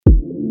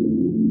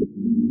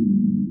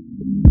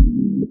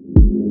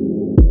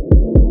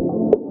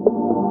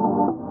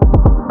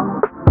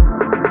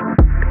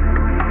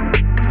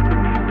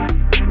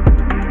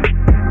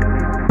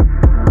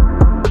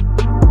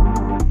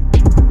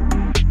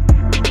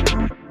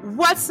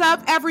What's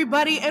up,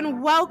 everybody,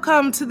 and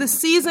welcome to the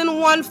season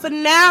 1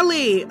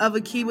 finale of A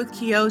Key with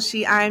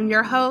Kiyoshi. I am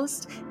your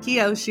host,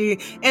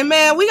 Kiyoshi. And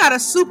man, we got a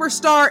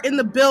superstar in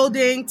the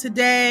building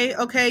today.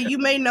 Okay, you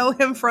may know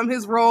him from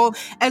his role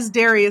as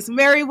Darius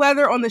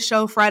Merriweather on the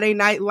show Friday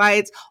Night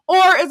Lights, or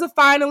as a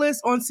finalist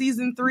on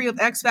season 3 of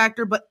X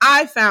Factor. But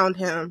I found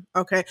him,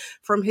 okay,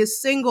 from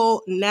his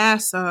single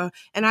NASA,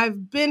 and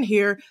I've been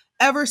here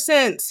ever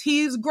since.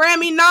 He's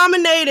Grammy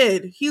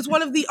nominated. He's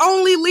one of the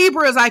only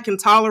Libras I can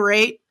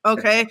tolerate.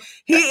 Okay.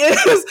 He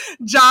is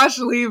Josh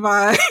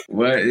Levi.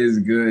 What is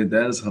good?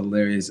 That's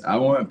hilarious. I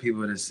want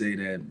people to say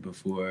that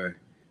before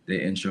they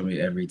intro me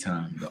every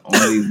time. The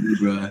only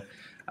Libra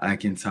I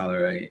can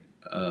tolerate.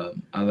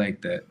 I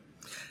like that.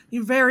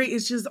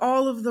 It's just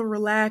all of the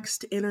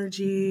relaxed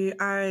energy.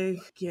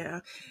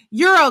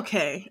 You're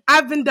okay.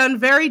 I've been done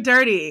very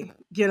dirty,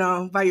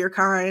 by your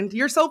kind.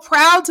 You're so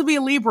proud to be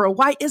a Libra.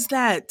 Why is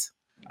that?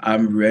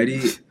 I'm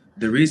ready.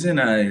 The reason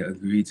I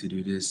agreed to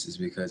do this is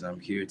because I'm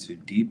here to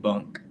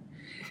debunk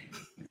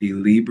the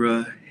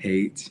Libra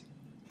hate.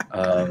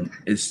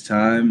 It's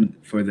time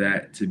for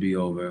that to be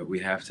over. We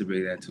have to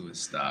bring that to a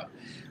stop.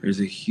 There's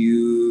a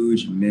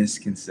huge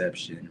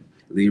misconception.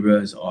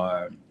 Libras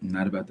are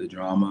not about the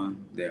drama.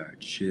 They are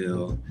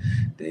chill.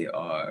 They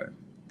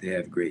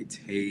have great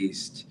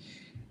taste.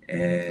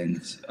 And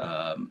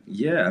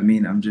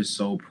I'm just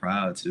so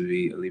proud to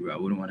be a Libra. I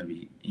wouldn't want to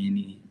be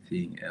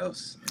anything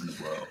else in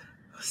the world.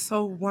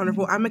 So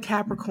wonderful. I'm a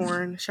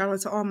Capricorn. Shout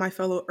out to all my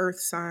fellow Earth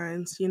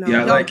signs.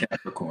 Yeah, I like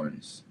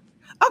Capricorns.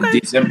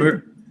 Okay.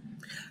 December?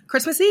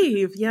 Christmas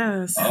Eve,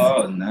 yes.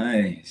 Oh,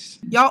 nice.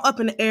 Y'all up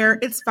in the air.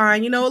 It's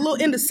fine. A little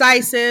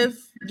indecisive,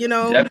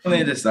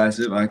 Definitely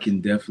indecisive. I can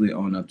definitely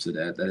own up to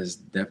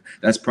that.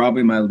 That's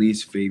probably my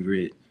least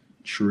favorite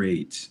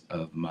trait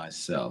of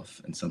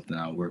myself and something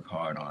I work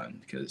hard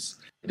on because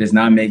it does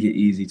not make it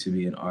easy to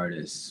be an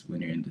artist when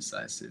you're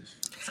indecisive.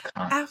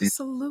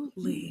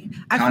 Absolutely.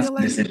 I feel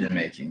like decision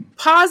making.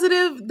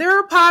 There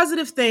are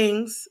positive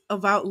things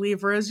about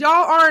Libras. Y'all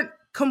aren't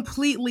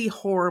completely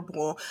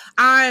horrible.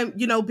 I'm,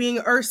 being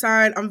an Earth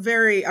sign, I'm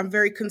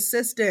very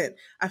consistent.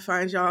 I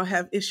find y'all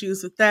have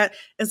issues with that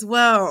as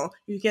well.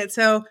 You can't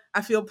tell.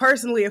 I feel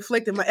personally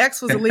afflicted. My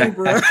ex was a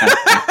Libra.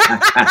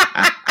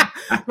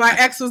 My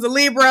ex was a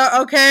Libra,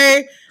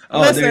 okay?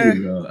 Oh, listen, there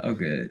you go.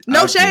 Okay.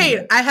 No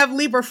shade. I have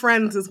Libra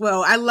friends as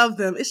well. I love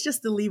them. It's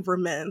just the Libra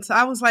men. So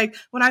I was like,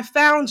 when I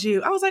found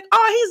you, I was like,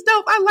 oh, he's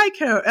dope. I like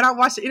him. And I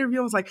watched the interview.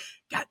 I was like,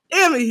 God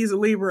damn it, he's a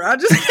Libra.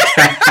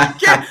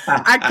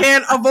 I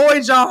can't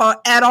avoid y'all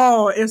at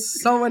all.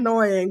 It's so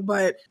annoying.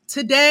 But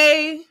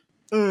today,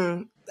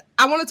 I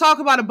want to talk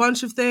about a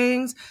bunch of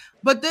things.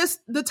 But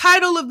the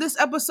title of this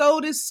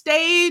episode is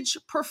Stage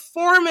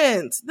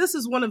Performance. This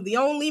is one of the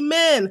only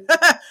men,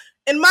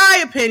 in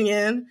my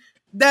opinion,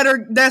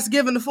 that's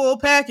given the full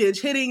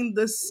package, hitting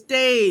the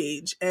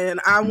stage.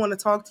 And I want to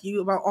talk to you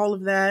about all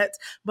of that.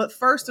 But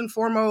first and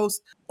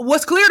foremost,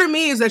 what's clear to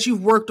me is that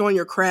you've worked on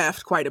your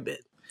craft quite a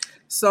bit.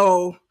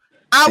 So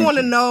I want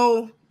to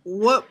know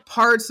what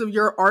parts of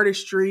your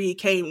artistry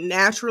came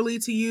naturally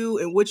to you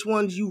and which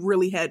ones you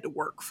really had to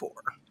work for.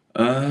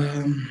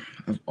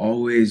 I've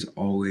always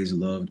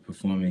loved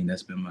performing.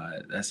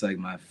 That's like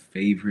my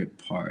favorite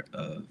part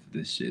of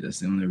this shit. That's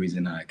the only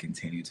reason I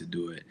continue to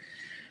do it.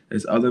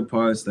 There's other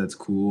parts that's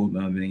cool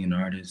about being an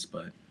artist,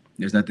 but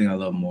there's nothing I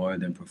love more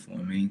than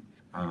performing.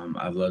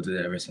 I've loved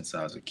it ever since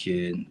I was a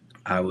kid.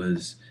 I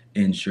was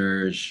in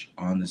church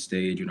on the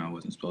stage when I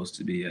wasn't supposed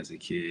to be as a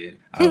kid.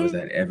 I was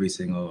at every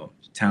single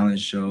talent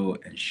show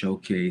and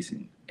showcase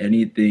and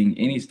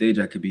any stage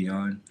I could be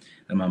on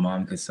that my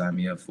mom could sign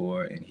me up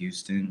for in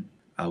Houston.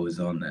 I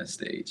was on that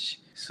stage.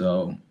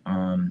 So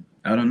I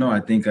don't know. I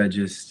think I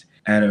just,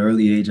 at an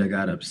early age, I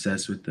got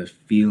obsessed with the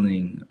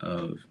feeling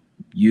of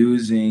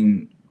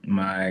using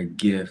my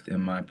gift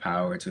and my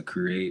power to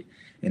create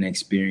an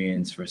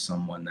experience for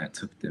someone that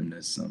took them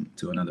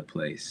to another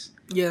place.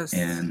 Yes.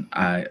 And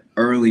I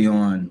early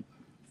on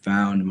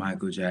found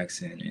Michael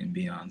Jackson and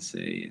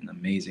Beyonce and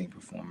amazing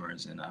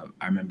performers. And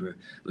I remember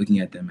looking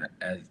at them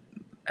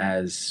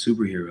as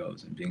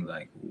superheroes and being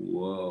like,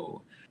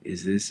 whoa,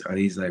 are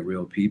these like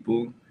real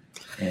people?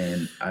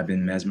 And I've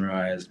been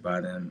mesmerized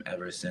by them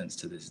ever since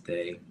to this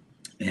day.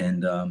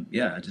 And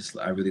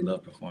I really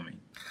love performing.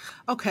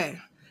 Okay.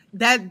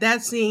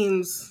 That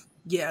seems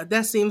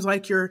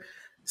like your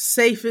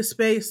safest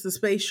space, the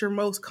space you're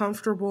most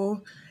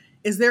comfortable.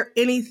 Is there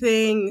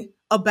anything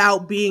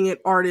about being an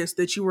artist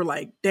that you were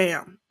like,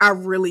 damn, I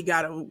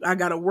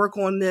gotta work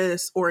on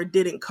this, or it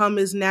didn't come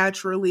as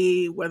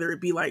naturally, whether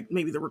it be like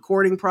maybe the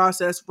recording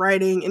process,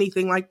 writing,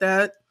 anything like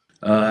that?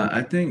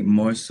 I think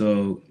more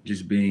so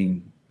just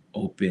being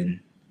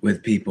open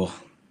with people.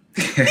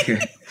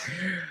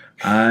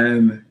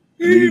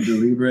 The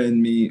Libra in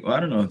me, well,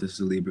 I don't know if this is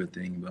a Libra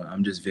thing, but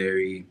I'm just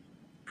very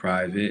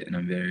private and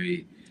I'm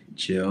very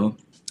chill.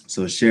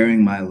 So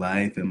sharing my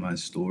life and my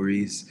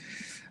stories,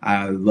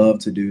 I love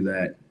to do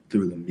that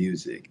through the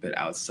music. But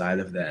outside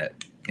of that,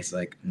 it's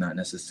like not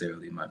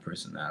necessarily my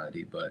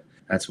personality. But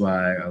that's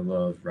why I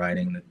love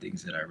writing the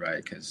things that I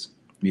write, because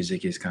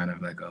music is kind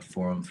of like a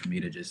forum for me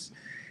to just,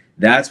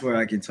 that's where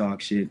I can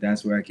talk shit.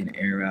 That's where I can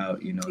air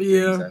out, things.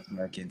 Yeah. That's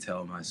where I can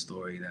tell my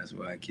story. That's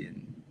where I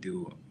can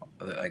do,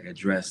 like,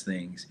 address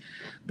things.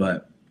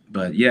 But,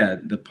 but yeah,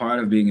 the part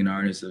of being an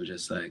artist of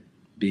just like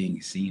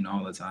being seen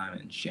all the time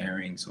and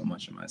sharing so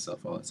much of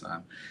myself all the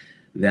time,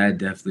 that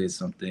definitely is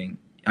something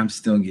I'm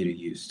still getting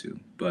used to.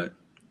 But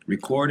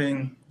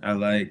recording, I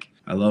like.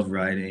 I love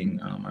writing.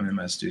 I'm in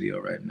my studio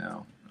right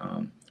now.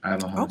 I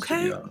have a home Okay.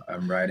 studio.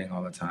 I'm writing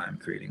all the time,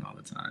 creating all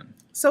the time.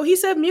 So he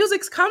said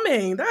music's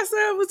coming. That's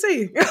what's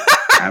he.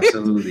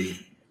 Absolutely,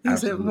 He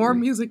said more absolutely.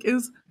 music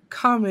is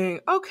coming.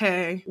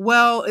 Okay.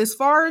 Well, as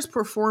far as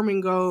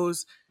performing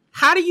goes,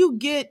 how do you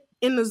get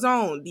in the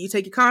zone? Do you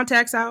take your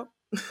contacts out?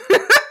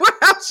 what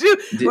helps you?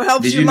 What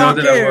helps Did you you know lock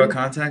that I wore in?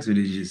 contacts, or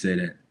did you just say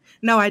that?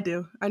 No, I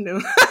do. I knew.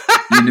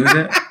 You knew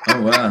that?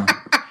 Oh wow,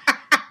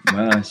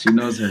 wow. She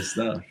knows her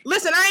stuff.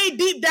 Listen, I ain't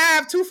deep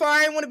dive too far.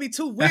 I ain't want to be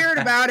too weird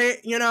about it,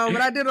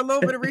 but I did a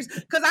little bit of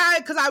research because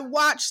I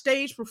watch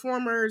stage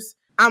performers.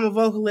 I'm a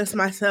vocalist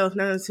myself.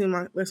 None of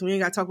my listen. We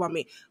ain't got to talk about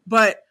me,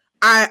 but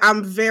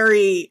I'm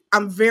very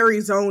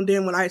zoned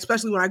in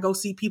especially when I go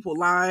see people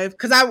live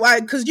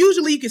because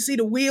usually you can see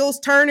the wheels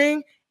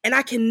turning and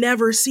I can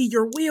never see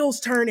your wheels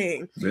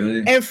turning.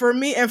 Really? And for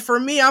me,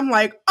 I'm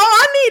like,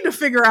 oh, I need to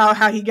figure out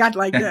how he got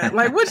like that.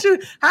 Like,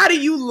 how do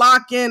you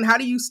lock in? How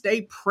do you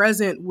stay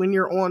present when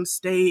you're on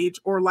stage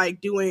or like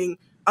doing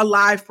a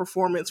live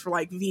performance for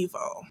like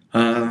Vivo?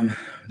 Um,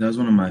 that was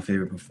one of my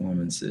favorite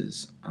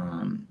performances.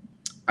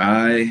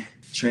 I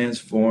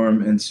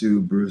transform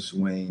into Bruce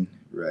Wayne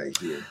right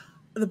here.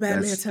 The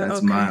Batman tell.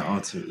 That's my Okay.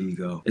 alter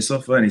ego. It's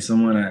so funny.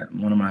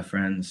 One of my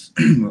friends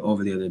were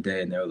over the other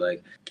day, and they were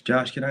like,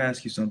 "Josh, can I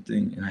ask you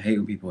something?" And I hate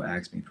when people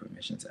ask me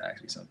permission to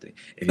ask me something.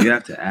 If you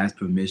have to ask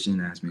permission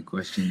to ask me a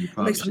question, you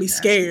probably Makes me should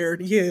ask it.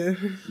 scared. Yeah.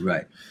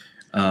 Right.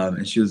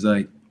 And she was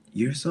like,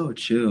 "You're so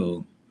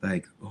chill.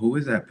 Like, who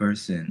is that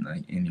person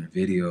like in your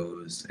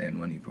videos and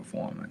when you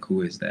perform? Like,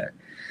 who is that?"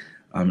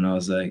 And I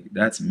was like,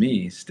 "That's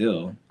me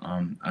still.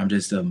 I'm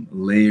just a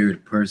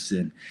layered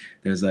person.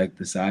 There's like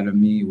the side of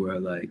me where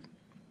like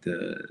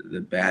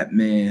the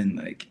Batman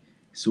like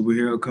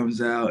superhero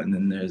comes out, and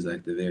then there's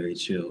like the very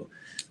chill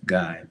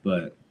guy.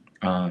 But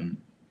um,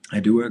 I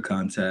do wear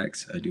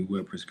contacts. I do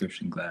wear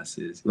prescription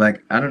glasses.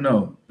 Like, I don't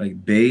know,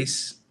 like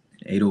bass,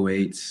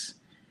 808s,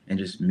 and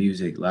just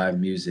music, live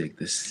music.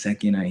 The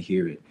second I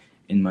hear it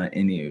in my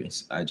in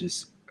ears, I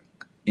just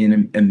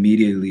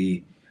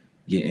immediately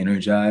get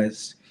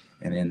energized,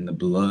 and then the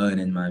blood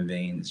in my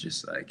veins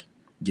just like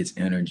gets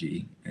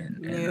energy,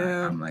 and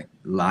Yeah. I'm like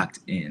locked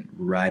in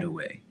right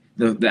away.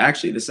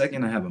 The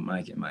second I have a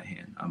mic in my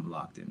hand, I'm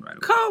locked in right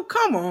away.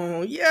 Come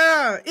on.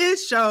 Yeah, it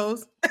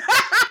shows.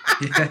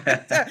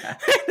 It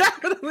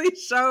definitely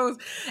shows.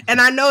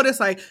 And I notice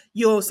like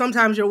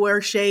sometimes you'll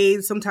wear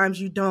shades, sometimes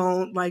you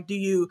don't. Like, do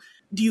you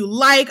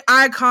like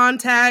eye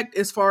contact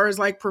as far as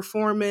like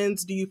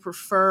performance? Do you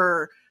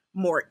prefer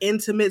more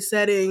intimate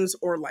settings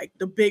or like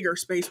the bigger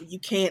space where you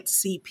can't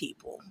see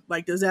people?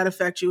 Like, does that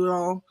affect you at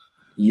all?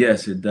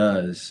 Yes, it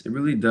does. It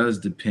really does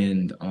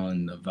depend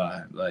on the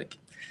vibe. Like,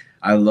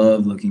 I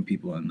love looking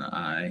people in the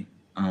eye,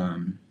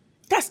 um,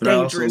 That's but I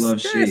also dangerous.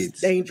 love That's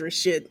shades. dangerous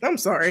shit. I'm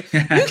sorry. You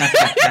Yeah,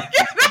 can't,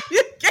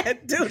 you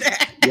can't do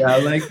that. I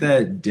like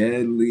that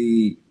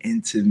deadly,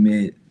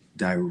 intimate,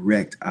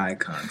 direct eye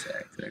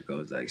contact that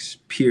goes like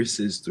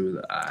pierces through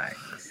the eye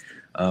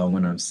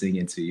when I'm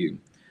singing to you.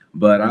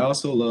 But I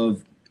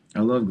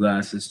love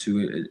glasses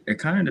too. It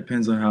kind of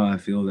depends on how I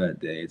feel that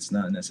day. It's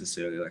not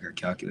necessarily like a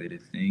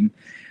calculated thing,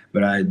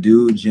 but I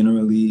do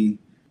generally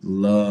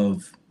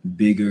love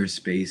bigger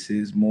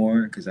spaces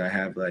more because I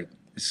have like,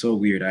 it's so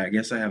weird. I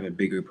guess I have a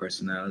bigger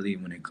personality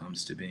when it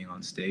comes to being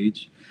on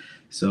stage.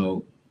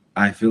 So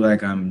I feel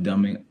like I'm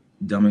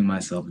dumbing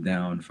myself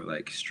down for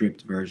like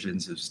stripped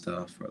versions of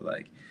stuff or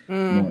like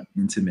Mm. more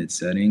intimate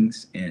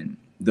settings, and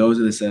those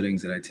are the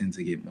settings that I tend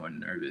to get more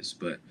nervous.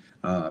 But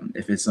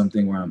if it's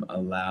something where I'm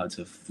allowed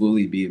to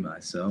fully be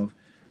myself,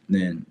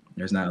 then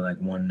there's not like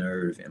one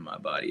nerve in my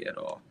body at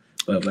all.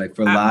 But like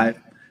I,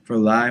 for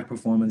live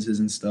performances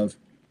and stuff,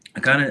 I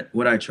kind of,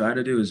 what I try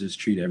to do is just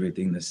treat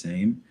everything the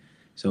same.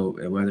 So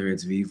whether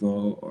it's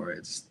Vivo or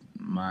it's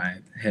my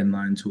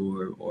headline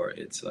tour or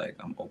it's like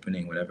I'm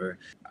opening whatever,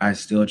 I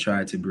still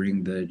try to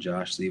bring the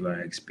Josh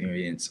Levi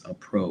experience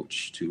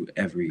approach to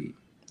every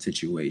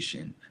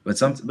situation. But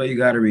you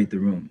got to read the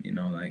room,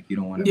 like you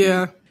don't want to be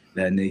yeah.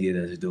 that nigga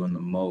that's doing the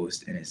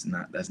most, and that's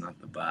not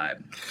the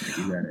vibe. Like,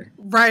 you gotta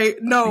Right.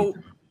 read No, the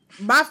room.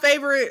 my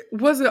favorite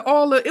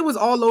it was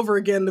all over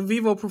again, the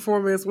Vivo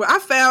performance where I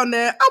found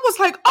that I was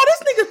like, oh,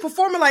 this nigga's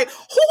performing like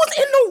who's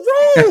in the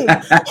room?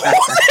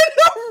 Who's in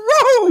the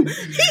room?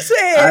 He I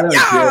said, don't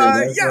care. yeah,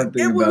 That's yeah. one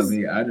thing It about was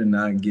me. I do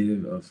not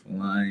give a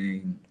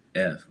flying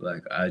f.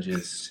 Like,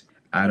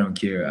 I don't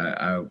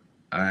care.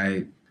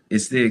 I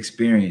it's the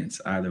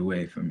experience either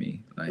way for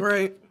me.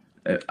 right.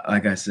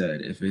 Like I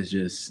said, if it's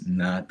just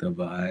not the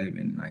vibe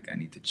and like I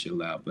need to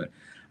chill out, but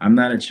I'm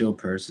not a chill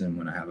person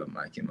when I have a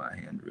mic in my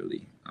hand,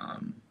 really.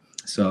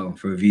 So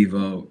for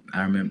Vivo,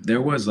 I remember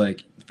there was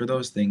like for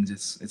those things,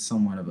 it's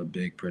somewhat of a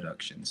big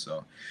production.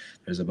 So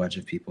there's a bunch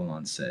of people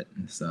on set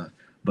and stuff.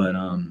 But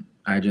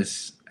I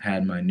just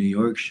had my New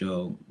York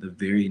show the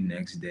very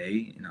next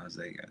day, and I was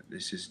like,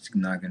 this is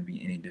not going to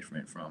be any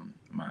different from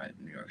my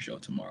New York show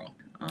tomorrow.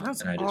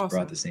 That's And I just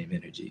brought the awesome. same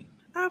energy.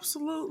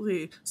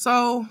 Absolutely.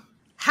 So,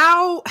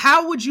 how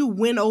would you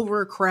win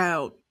over a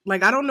crowd?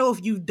 Like, I don't know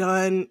if you've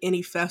done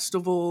any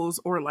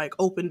festivals or like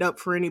opened up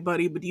for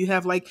anybody, but do you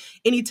have like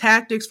any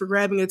tactics for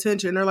grabbing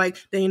attention? They're like,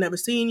 they ain't never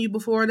seen you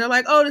before. They're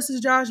like, oh, this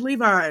is Josh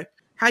Levi.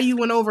 How you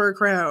win over a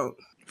crowd?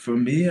 For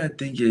me, I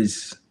think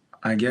is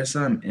I guess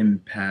I'm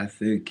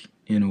empathic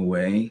in a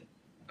way,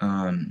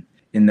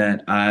 in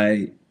that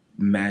I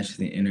match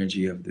the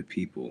energy of the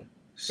people. Okay.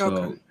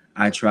 So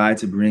I try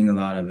to bring a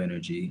lot of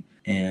energy,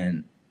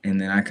 and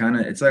then I kind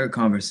of it's like a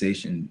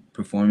conversation.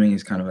 Performing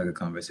is kind of like a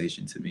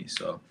conversation to me.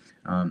 So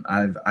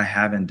I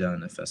haven't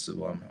done a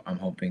festival. I'm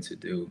hoping to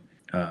do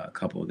a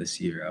couple this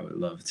year. I would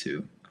love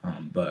to,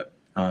 but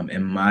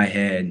in my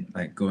head,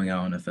 like going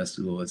out on a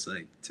festival, it's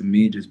like to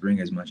me just bring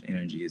as much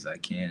energy as I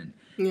can,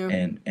 Yeah.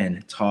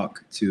 and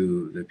talk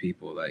to the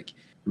people, like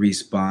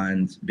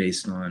respond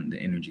based on the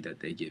energy that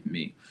they give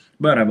me.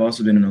 But I've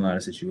also been in a lot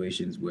of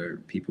situations where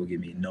people give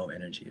me no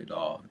energy at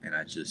all, and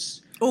I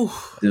just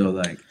Oh, still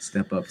like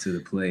step up to the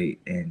plate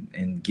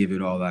and give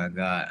it all I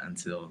got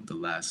until the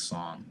last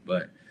song.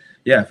 But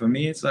yeah, for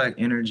me it's like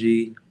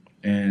energy,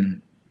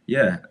 and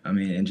yeah, I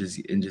mean, and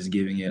just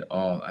giving it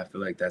all. I feel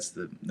like that's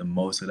the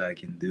most that I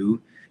can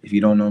do. If you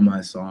don't know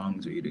my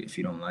songs, or if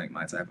you don't like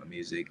my type of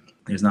music,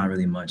 there's not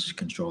really much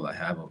control I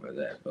have over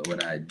that. But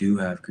what I do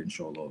have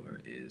control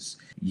over is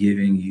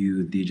giving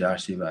you the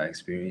Josh Levi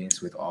experience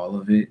with all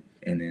of it,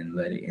 and then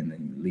and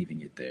then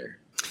leaving it there.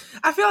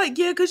 I feel like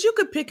yeah, because you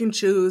could pick and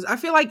choose. I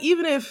feel like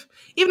even if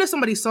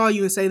somebody saw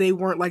you and say they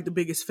weren't like the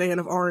biggest fan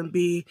of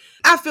R&B,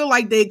 I feel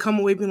like they'd come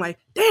away being like,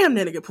 "Damn,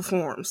 that nigga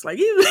performs. Like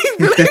he was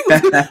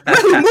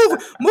really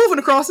moving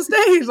across the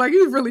stage. Like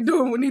he was really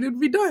doing what needed to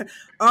be done."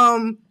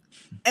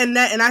 And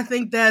I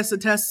think that's a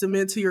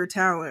testament to your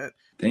talent.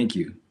 Thank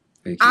you.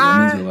 Thank you. That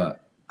means a I lot.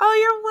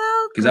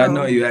 Oh, Because you're I know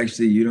welcome. you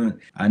actually, you don't,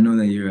 I know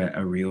that you're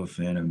a real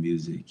fan of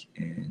music,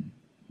 and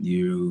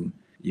you,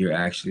 you're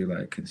actually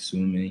like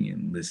consuming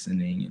and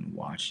listening and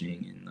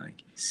watching and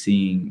like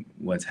seeing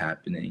what's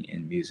happening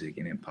in music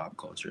and in pop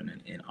culture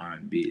and in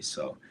R&B.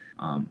 So,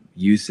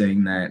 you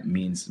saying that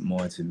means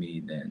more to me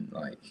than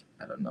like,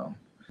 I don't know,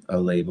 a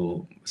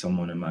label,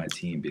 someone in my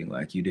team being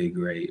like, you did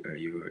great, or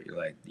you're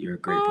a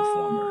great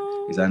performer.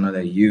 Because I Oh. know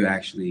that you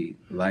actually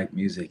like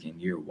music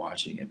and you're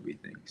watching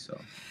everything. So,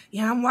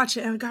 Yeah, I'm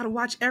watching. I gotta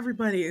watch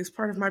everybody. It's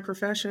part of my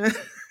profession.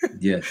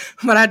 yes.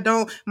 But I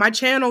don't. My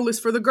channel is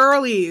for the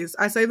girlies.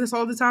 I say this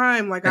all the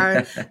time. Like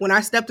when I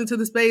stepped into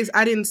the space,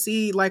 I didn't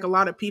see like a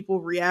lot of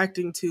people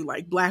reacting to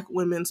like black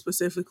women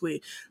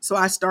specifically. So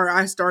I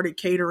started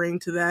catering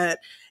to that,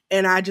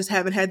 and I just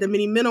haven't had that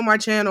many men on my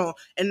channel.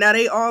 And now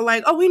they all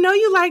like, oh, we know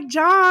you like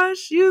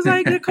Josh. You was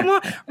like, yeah, come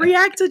on,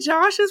 react to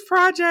Josh's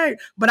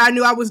project. But I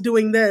knew I was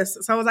doing this,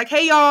 so I was like,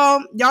 hey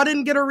y'all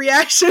didn't get a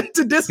reaction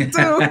to this too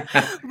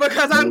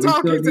because No, I'm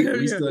talking to we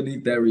him. still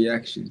need that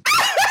reaction.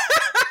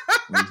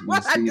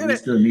 What I did We it.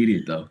 still need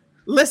it though.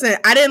 Listen,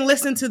 I didn't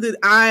listen to the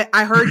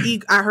I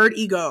heard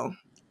Ego.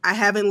 I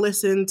haven't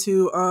listened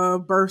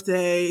to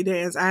Birthday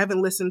Dance. I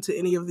haven't listened to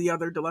any of the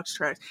other deluxe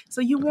tracks.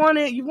 So you want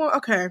it? You want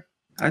okay.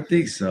 I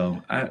think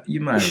so.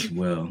 You might as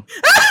well.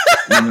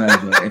 You might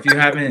as well. If you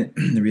haven't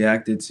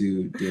reacted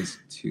to this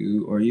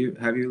too, or you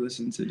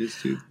listened to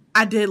this too?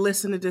 I did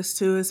listen to this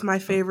too. It's my Oh,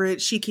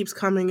 favorite. She Keeps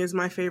Coming is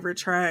my favorite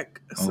track.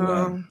 oh wow,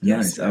 So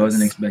yes, nice. I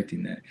wasn't yes.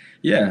 expecting that.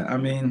 Yeah, I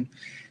mean,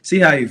 see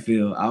how you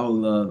feel. I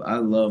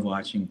love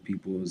watching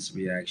people's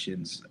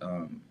reactions,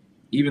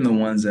 even the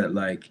ones that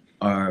like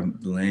are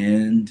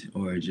bland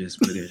or just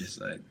where they're just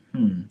like,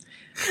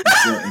 it's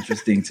still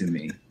interesting to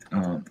me.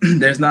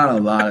 There's not a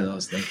lot of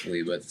those,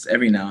 thankfully, but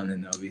every now and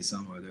then there'll be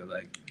some where they're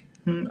like,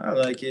 I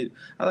like it.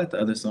 I like the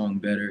other song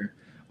better,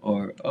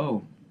 or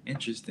oh,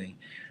 interesting.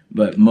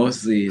 But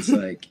mostly it's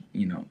like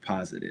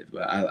positive.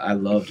 But I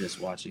love just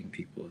watching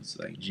people's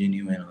like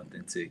genuine,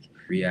 authentic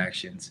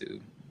reaction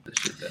to the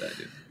shit that I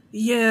do.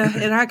 Yeah,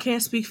 and I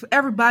can't speak for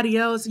everybody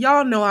else.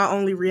 Y'all know I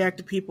only react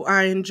to people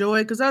I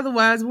enjoy because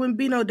otherwise it wouldn't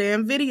be no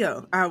damn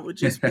video. I would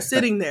just be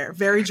sitting there,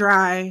 very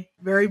dry,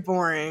 very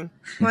boring.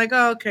 Like,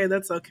 oh, okay,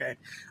 that's okay.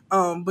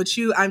 But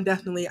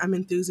I'm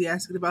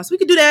enthusiastic about. So we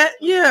could do that.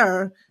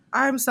 Yeah,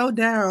 I'm so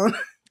down.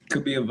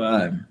 Could be a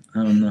vibe.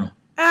 I don't know.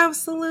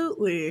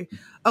 Absolutely.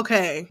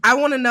 Okay, I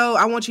want to know.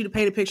 I want you to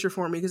paint a picture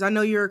for me because I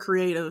know you're a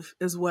creative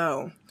as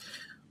well.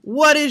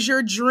 What is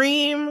your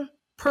dream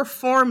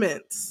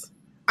performance?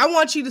 I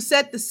want you to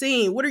set the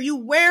scene. What are you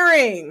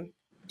wearing?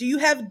 Do you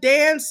have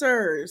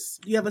dancers?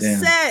 Do you have a Damn.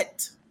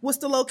 set? What's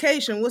the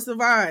location? What's the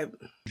vibe?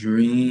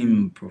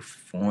 Dream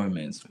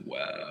performance.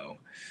 Wow.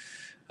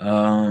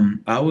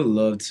 I would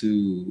love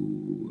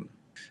to.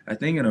 I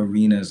think an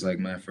arena is like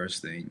my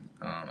first thing.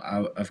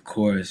 Of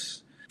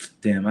course,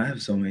 damn, I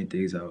have so many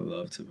things I would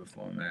love to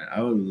perform at.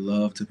 I would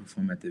love to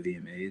perform at the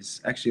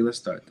VMAs. Actually, let's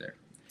start there.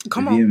 The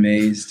Come on.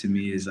 VMAs to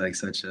me is like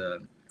such a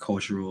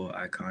cultural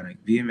iconic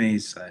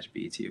VMAs slash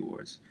BET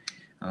Awards,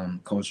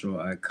 cultural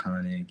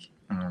iconic,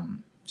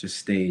 just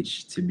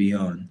stage to be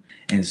on.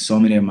 And so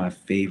many of my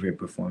favorite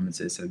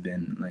performances have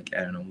been like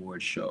at an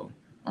award show,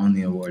 on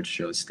the award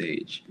show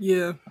stage,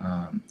 Yeah.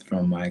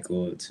 from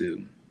Michael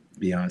to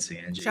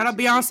Beyonce and Jay Shout out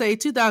Z. Beyonce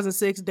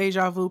 2006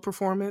 Deja Vu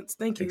performance.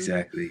 Thank you.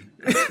 Exactly,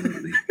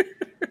 absolutely.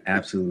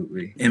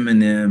 Absolutely.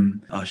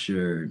 Eminem,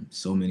 Usher,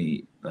 so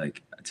many,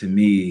 like, to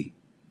me,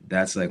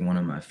 that's like one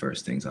of my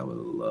first things I would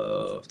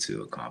love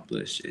to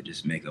accomplish. It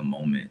just make a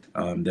moment.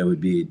 There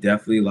would be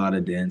definitely a lot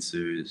of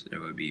dancers.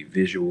 There would be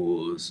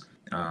visuals.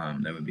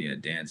 There would be a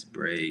dance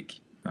break.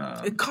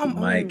 The Come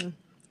mic, on.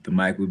 the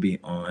mic would be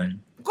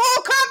on. Go,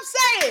 come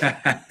say it.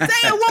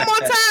 Say it one more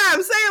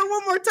time. Say it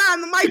one more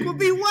time. The mic will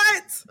be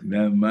what?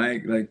 The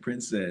mic, like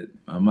Prince said,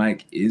 my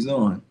mic is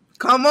on.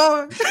 Come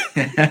on.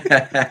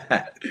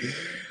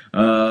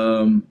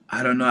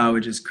 I don't know. I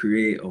would just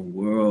create a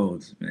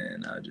world,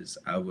 man.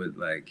 I would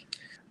like,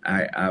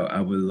 I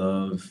would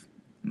love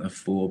a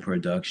full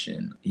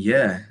production.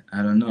 Yeah,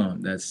 I don't know.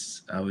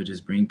 I would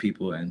just bring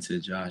people into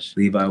Josh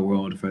Levi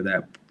world for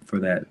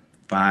that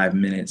 5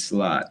 minute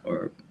slot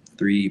or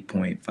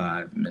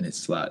 3.5 minute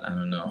slot. I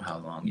don't know how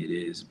long it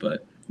is,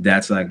 but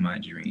that's like my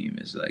dream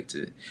is like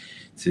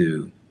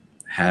to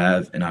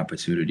have an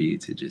opportunity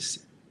to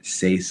just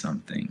say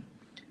something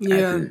at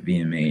the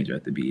VMAs or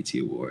at the BET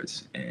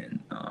Awards,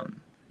 and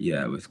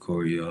yeah, with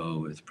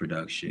choreo, with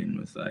production,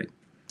 with like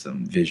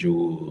some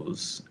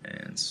visuals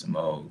and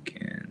smoke,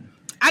 and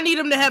I need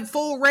him to have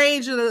full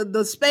range of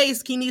the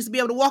space. He needs to be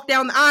able to walk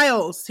down the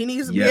aisles. He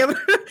needs to be able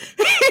to.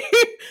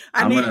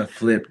 I'm gonna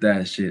flip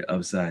that shit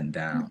upside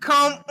down.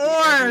 Come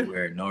on.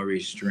 Everywhere, no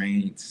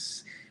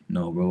restraints,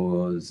 no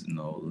rules,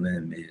 no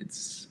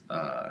limits.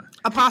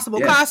 A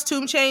possible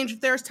costume change if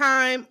there's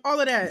time. All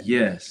of that.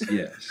 Yes.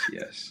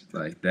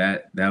 Like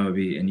that would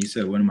be. And you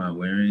said, what am I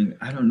wearing?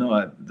 I don't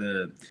know.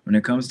 When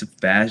it comes to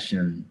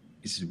fashion,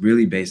 it's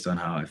really based on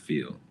how I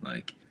feel.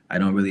 Like I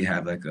don't really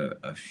have like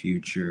a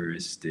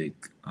futuristic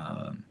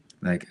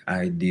like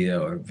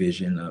idea or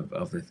vision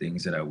of the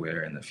things that I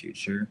wear in the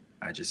future.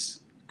 I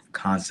just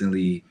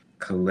constantly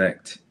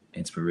collect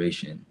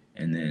inspiration,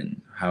 and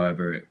then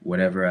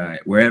wherever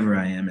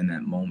I am in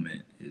that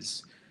moment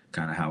is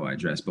kind of how I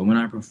dress. But when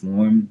I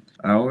perform,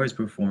 I always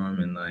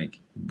perform in like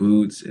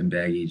boots and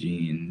baggy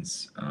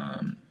jeans,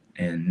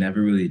 and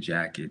never really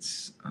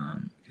jackets.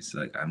 It's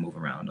like I move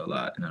around a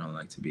lot and I don't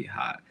like to be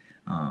hot.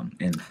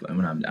 And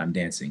when I'm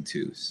dancing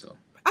too, so.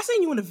 I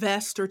seen you in a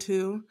vest or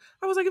two.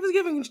 I was like, it was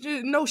giving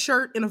no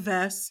shirt in a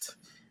vest.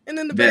 And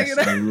then the vest.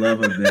 I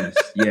love a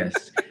vest.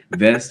 Yes.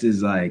 Vest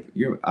is like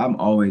I'm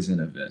always in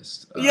a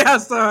vest.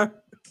 Yes, sir.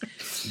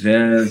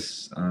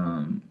 Vest,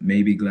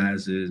 maybe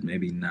glasses,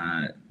 maybe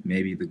not,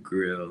 maybe the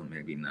grill,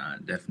 maybe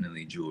not.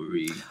 Definitely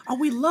jewelry. Oh,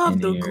 we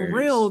love the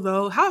grill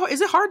though. How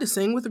is it hard to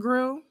sing with the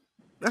grill?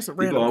 That's a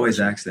random People always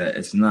question. ask that.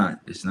 It's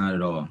not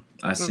at all.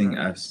 I've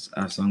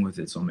sung with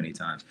it so many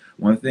times.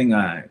 One thing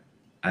I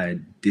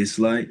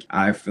dislike,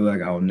 I feel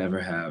like I will never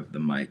have the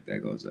mic that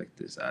goes like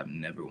this. I've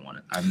never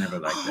liked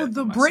that. Oh,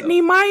 the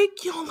Britney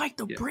mic? You don't like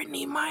the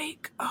Britney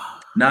mic? Oh.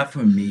 Not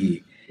for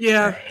me.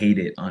 Yeah. I hate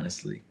it,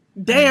 honestly.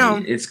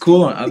 Damn. It's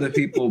cool on other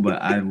people,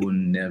 but I will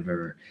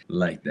never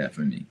like that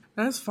for me.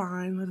 That's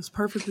fine. That is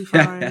perfectly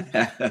fine.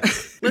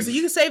 Listen,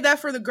 you can save that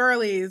for the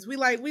girlies. We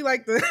like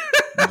the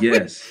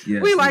yes.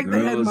 We like the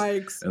head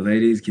mics. The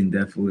ladies can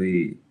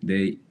definitely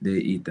they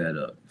eat that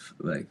up.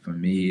 Like for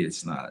me,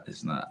 it's not.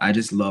 I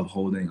just love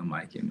holding a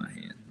mic in my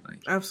hand. Like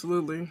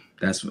absolutely.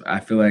 That's what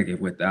I feel like. If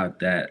without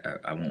that,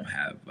 I won't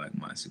have like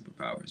my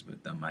superpowers.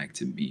 But the mic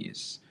to me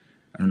is,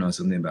 I don't know,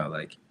 something about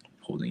like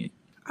holding it.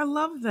 I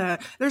love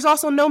that. There's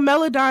also no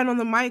Melodyne on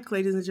the mic,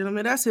 ladies and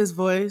gentlemen. That's his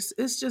voice.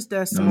 It's just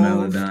that smooth.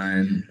 No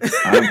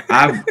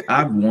Melodyne.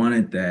 I've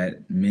wanted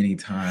that many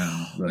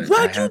times,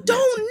 but you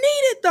don't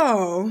need it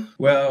though.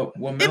 Well,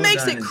 it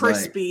makes it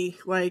crispy.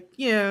 Like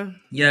yeah,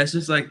 it's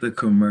just like the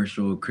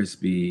commercial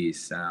crispy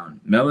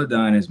sound.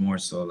 Melodyne is more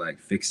so like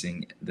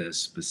fixing the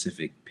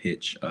specific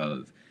pitch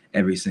of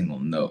every single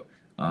note.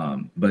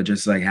 But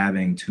just like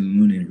having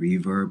tune and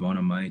reverb on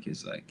a mic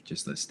is like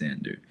just a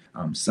standard.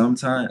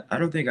 Sometimes I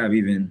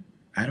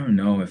don't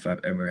know if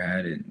I've ever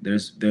had it.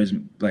 There's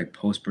like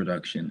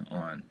post-production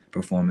on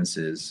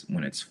performances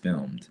when it's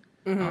filmed.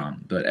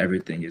 Mm-hmm. But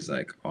everything is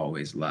like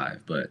always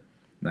live. But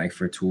like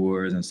for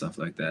tours and stuff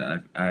like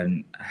that,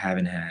 I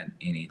haven't had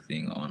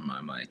anything on my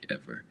mic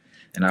ever.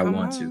 And I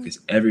want to, because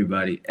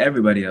everybody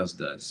else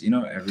does. You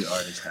know, every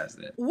artist has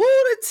that. Woo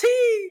the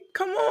T!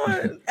 Come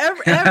on.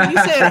 You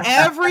said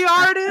every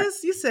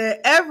artist? You said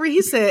every.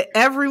 He said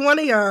every one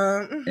of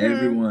y'all. Mm-hmm.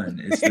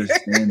 Everyone. It's the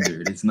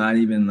standard. It's not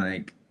even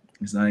like,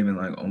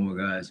 oh my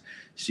gosh,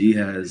 she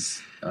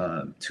has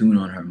tune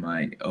on her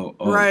mic. Oh,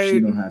 right. She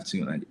don't have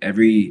tune. Like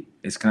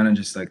it's kind of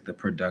just like the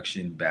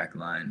production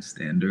backline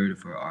standard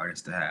for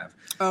artists to have.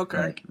 Okay.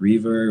 Like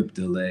reverb,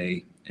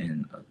 delay,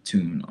 in a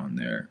tune on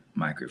their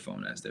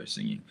microphone as they're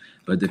singing.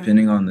 But Okay.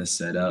 depending on the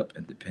setup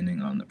and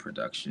depending on the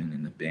production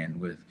and the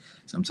bandwidth,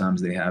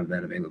 sometimes they have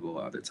that available,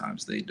 other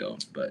times they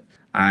don't. But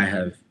I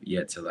have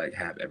yet to like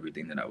have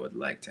everything that I would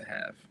like to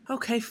have.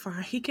 Okay,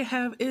 fine. He can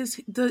have is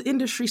the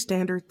industry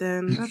standard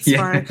then. That's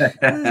fine. He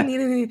doesn't Yeah.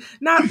 need any,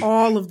 not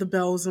all of the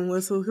bells and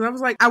whistles. 'Cause I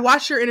was like, I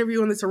watched your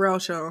interview on the Terrell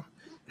show,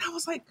 and I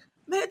was like,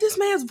 man, this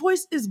man's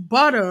voice is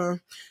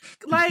butter.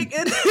 Like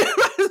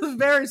it was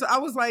very. So I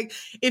was like,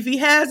 if he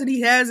has it,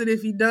 he has it.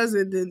 If he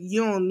doesn't, then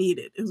you don't need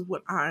it. Is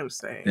what I'm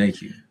saying.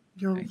 Thank you.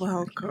 You're Thank you.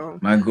 Thank you. welcome.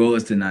 My goal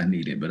is to not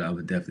need it, but I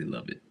would definitely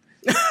love it.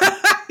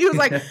 He was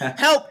like,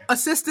 help,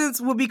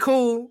 assistance would be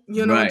cool.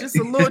 You know, Right. just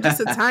a little, just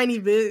a tiny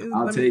bit.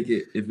 I'll take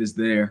it if it's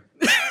there.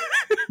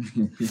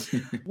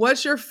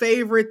 What's your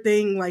favorite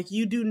thing like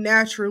you do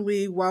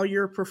naturally while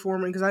you're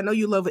performing? Because I know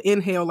you love an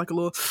inhale, like a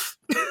little.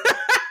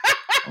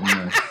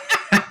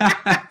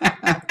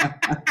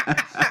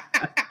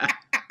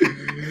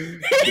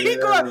 He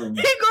gonna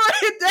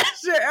hit that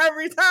shit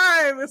every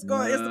time. It's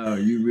going. Wow,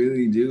 you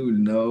really do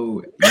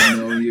know. You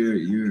know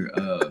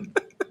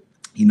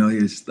you know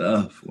your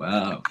stuff.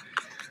 Wow.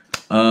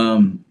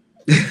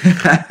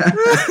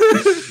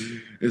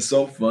 It's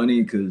so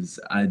funny because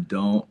I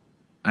don't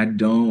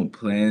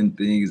plan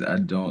things. I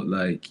don't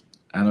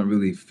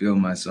really feel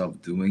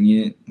myself doing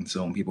it. And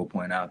so when people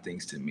point out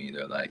things to me,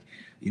 they're like,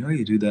 you know,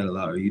 you do that a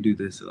lot, or you do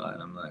this a lot.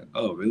 And I'm like,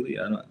 oh, really?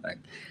 I don't like.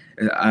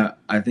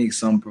 I think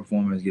some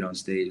performers get on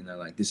stage and they're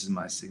like, this is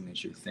my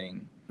signature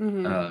thing.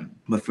 Mm-hmm.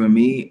 But for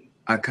me,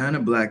 I kind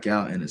of black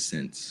out in a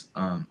sense.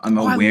 I'm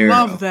aware.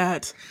 I love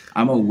that.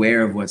 I'm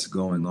aware of what's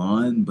going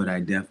on, but I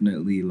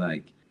definitely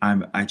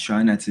I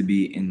try not to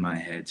be in my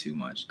head too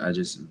much.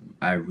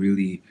 I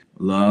really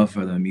love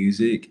for the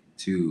music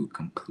to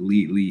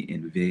completely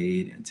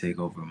invade and take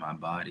over my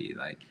body.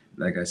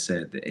 Like I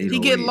said, the 808.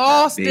 You get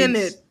lost in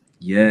it.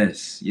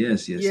 Yes.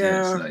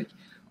 Like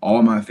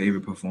all my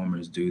favorite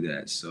performers do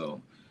that.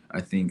 So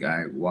I think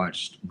I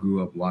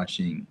grew up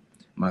watching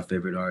my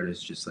favorite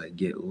artists just like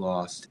get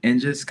lost and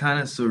just kind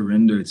of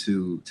surrender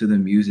to the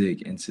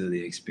music and to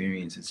the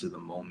experience and to the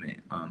moment.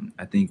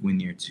 I think when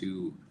you're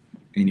too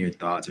in your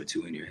thoughts or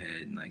too in your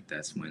head, and like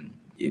that's when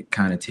it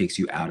kind of takes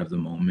you out of the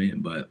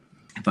moment. But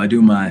if I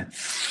do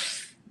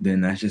then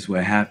that's just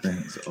what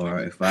happens. Or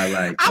if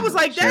I was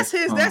like, that's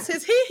his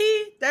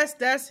hee.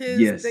 That's his.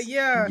 Yes.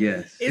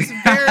 Yes. It's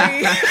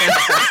very.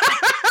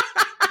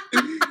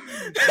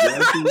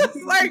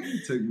 It's like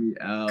took me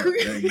out.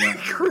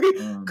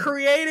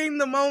 Creating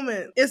the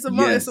moment. It's a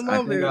yes, it's a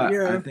moment.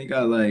 I think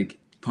I like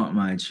pump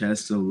my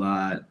chest a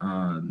lot.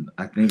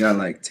 I think I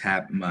like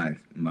tap my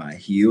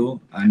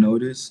heel. I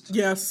noticed.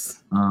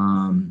 Yes.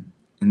 And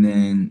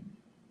then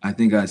I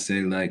think I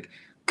say like,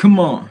 "Come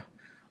on."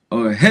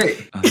 Or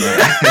hey.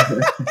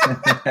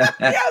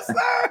 Yes,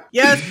 sir.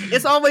 Yes,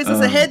 it's always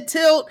a head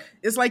tilt.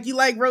 It's like you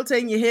like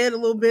rotating your head a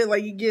little bit,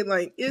 like you get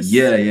like it's.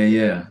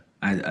 Yeah.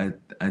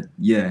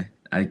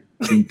 I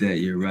think that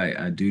you're right.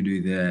 I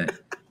do that.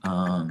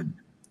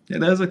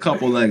 There's a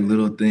couple like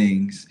little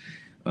things.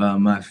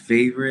 My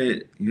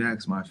favorite, you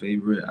asked my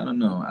favorite. I don't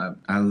know.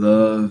 I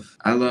love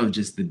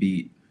just the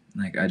beat.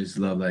 Like I just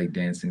love like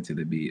dancing to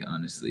the beat.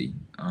 Honestly.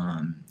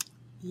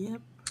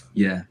 Yep.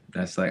 Yeah,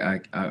 that's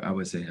like I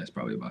would say that's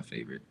probably my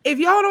favorite. If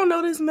y'all don't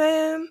know this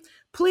man,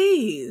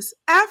 please,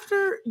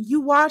 after you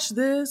watch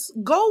this,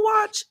 go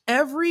watch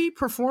every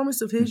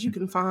performance of his you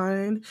can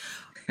find.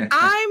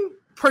 I'm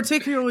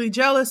particularly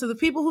jealous of the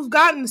people who've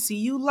gotten to see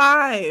you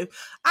live.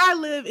 I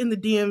live in the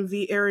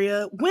DMV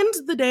area.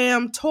 When's the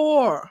damn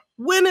tour?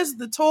 When is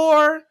the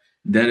tour?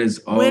 That is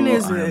all. When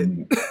is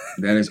it?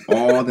 That is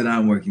all that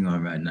I'm working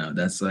on right now.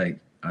 That's like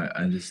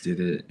I just did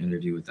an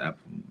interview with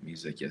Apple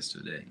Music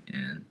yesterday,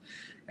 and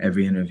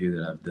every interview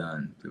that I've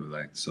done, they were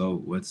like, "So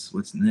what's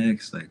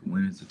next? Like,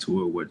 when is the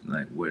tour? What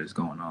is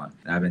going on?"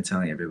 And I've been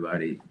telling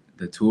everybody,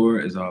 the tour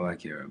is all I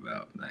care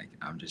about. Like,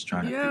 I'm just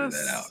trying to figure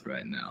that out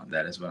right now.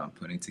 That is what I'm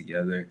putting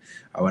together.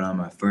 I went on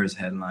my first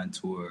headline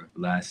tour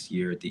last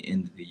year at the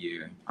end of the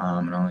year,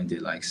 and I only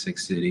did like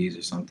 6 cities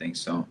or something.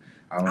 So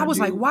I was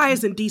like, why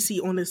isn't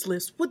DC on this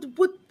list? What?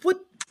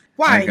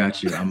 Why? I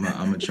got you. I'm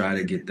gonna try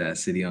to get that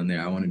city on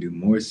there. I want to do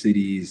more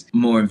cities,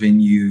 more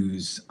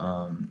venues,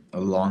 a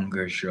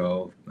longer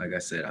show. Like I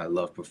said, I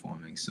love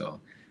performing, so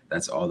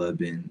that's all I've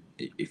been.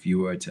 If you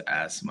were to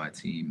ask my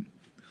team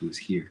who's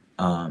here,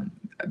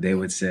 they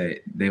would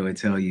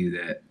tell you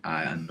that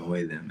I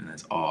annoy them, and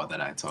that's all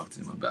that I talk to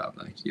them about.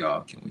 Like,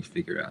 y'all, can we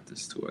figure out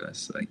this tour?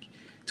 That's like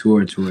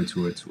tour.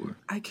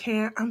 I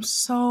can't. I'm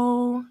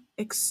so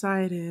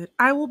excited.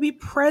 I will be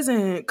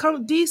present.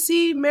 Come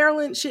DC,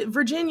 Maryland, shit,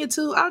 Virginia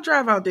too. I'll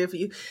drive out there for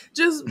you.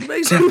 Just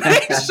make sure.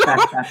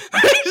 I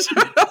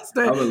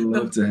would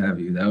love to have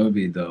you. That would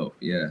be dope.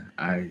 Yeah,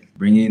 I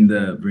bringing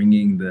the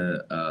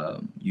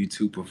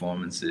YouTube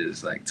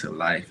performances like to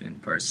life in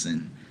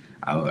person.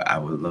 I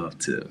would love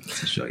to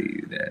show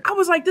you that. I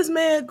was like, this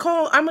man,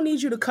 Cole, I'm gonna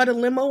need you to cut a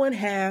limo in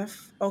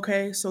half,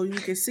 okay, so you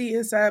can see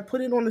inside.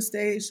 Put it on the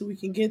stage so we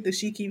can get the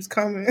She Keeps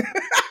Coming.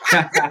 In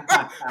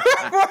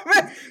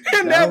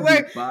That that would be way,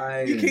 you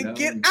fire. can That would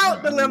get be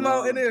out fire. the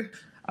limo and then.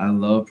 I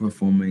love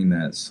performing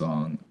that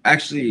song.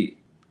 Actually,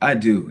 I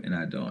do and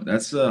I don't.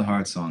 That's a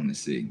hard song to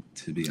sing,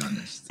 to be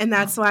honest. And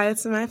that's why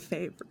it's my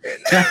favorite.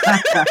 That's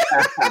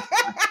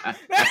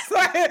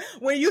why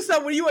when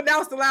you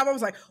announced the live, I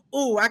was like,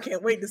 "Ooh, I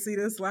can't wait to see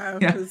this live."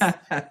 Because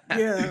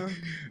yeah,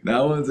 That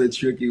one's a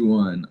tricky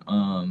one.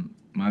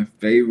 My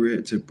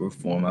favorite to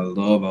perform, I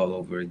love All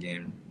Over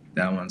Again.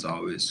 That one's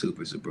always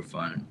super, super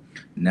fun.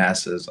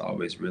 NASA's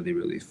always really,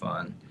 really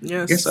fun.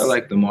 I guess I yes.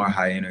 like the more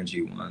high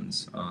energy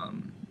ones.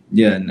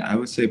 Yeah, and I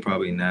would say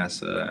probably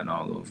NASA and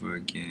All Over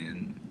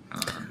Again.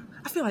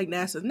 I feel like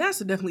NASA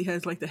definitely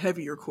has like the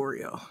heavier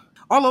choreo.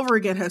 All Over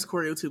Again has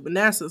choreo too, but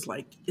NASA's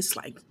like it's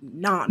like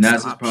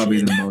NASA's nonstop probably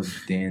shit. the most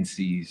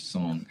dancey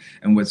song.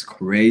 And what's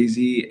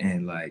crazy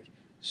and like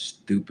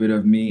stupid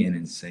of me and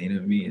insane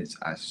of me is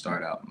I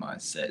start out my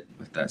set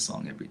with that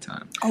song every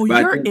time. Oh, But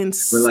I you're think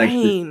for like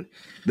insane.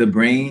 the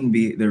brain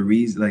be the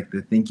reason like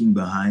the thinking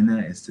behind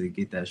that is to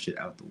get that shit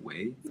out the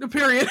way. The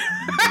period.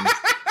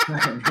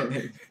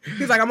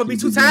 He's like, I'm gonna be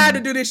Keep too it tired to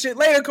going. do this shit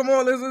later. Come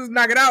on, let's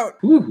knock it out.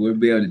 Whew, we'll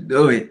be able to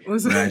do it.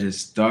 Listen. But I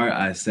just start,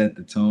 I set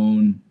the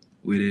tone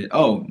with it.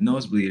 Oh,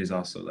 Nosebleed is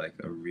also like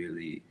a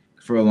really,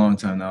 for a long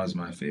time, that was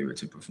my favorite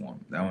to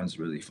perform. That one's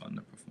really fun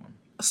to perform.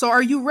 So,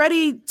 are you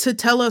ready to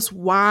tell us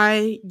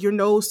why your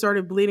nose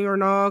started bleeding or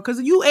not?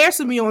 Because you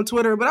answered me on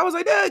Twitter, but I was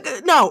like,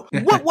 no.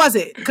 What was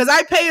it? Because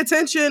I pay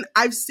attention.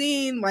 I've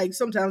seen like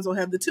sometimes they'll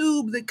have the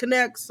tube that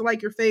connects to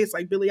like your face.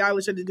 Like Billie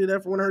Eilish had to do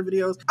that for one of her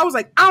videos. I was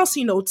like, I don't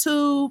see no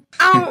tube.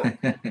 I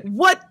don't.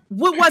 What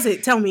was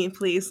it? Tell me,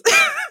 please.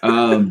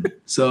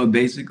 So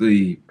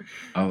basically,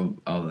 I'll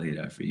lay it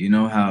out for you. You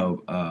know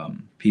how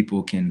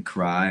people can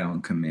cry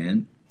on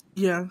command?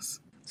 Yes.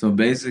 So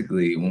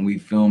basically, when we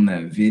filmed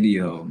that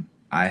video,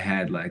 I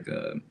had like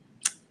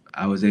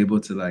I was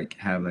able to like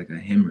have like a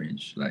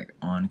hemorrhage like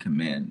on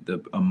command.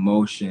 The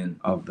emotion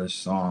of the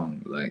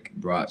song like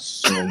brought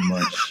so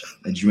much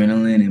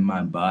adrenaline in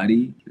my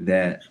body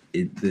that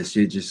the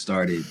shit just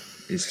started.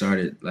 It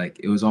started like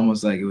it was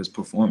almost like it was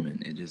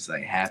performing. It just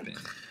like happened.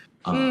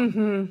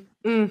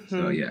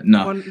 So yeah,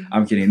 no,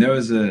 I'm kidding. There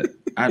was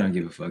I don't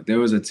give a fuck. There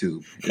was a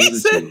tube. It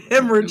was a tube.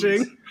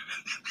 Hemorrhaging.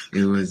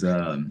 It was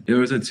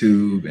a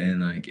tube and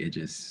like it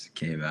just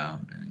came out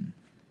and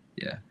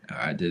yeah,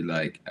 I did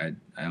like I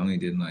only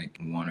did like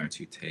 1 or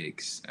 2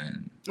 takes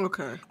and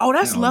okay. Oh,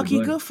 that's yeah,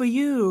 lucky. Good for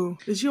you.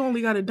 Cause you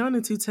only got it done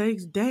in 2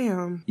 takes.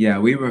 Damn. Yeah,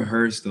 we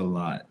rehearsed a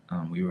lot.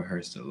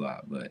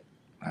 But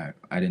I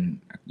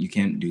didn't. You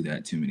can't do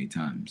that too many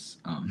times.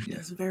 Yeah.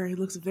 It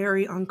looks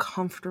very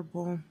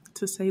uncomfortable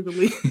to say the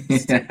least.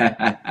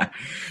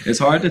 It's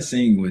hard to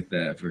sing with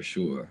that for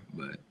sure,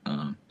 but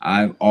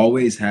I've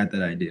always had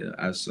that idea.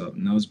 I saw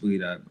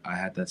Nosebleed. I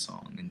had that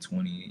song in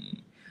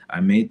 20. I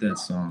made that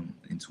song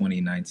in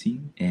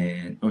 2019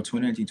 or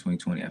 2019,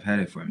 2020. I've had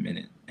it for a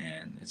minute,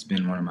 and it's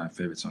been one of my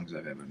favorite songs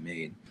I've ever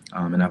made.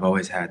 And I've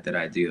always had that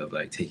idea of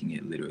like taking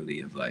it literally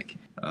of like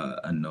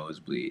a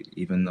nosebleed,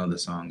 even though the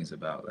song is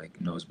about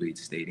like nosebleed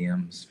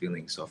stadiums,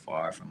 feeling so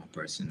far from a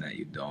person that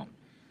you don't.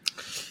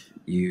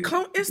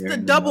 It's the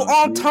double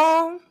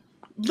entendre.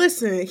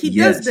 Listen, he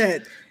does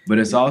that. But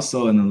it's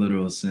also in the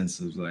literal sense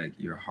of like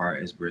your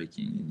heart is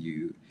breaking and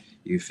you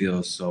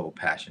feel so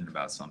passionate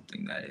about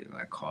something that it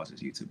like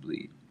causes you to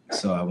bleed.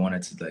 So I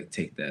wanted to like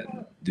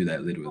do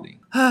that literally.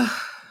 I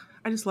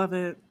just love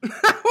it.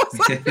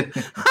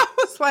 I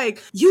was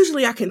like,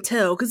 usually I can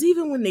tell because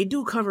even when they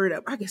do cover it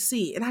up, I can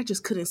see, and I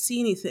just couldn't see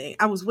anything.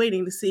 I was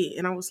waiting to see,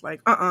 and I was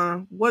like,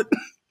 what?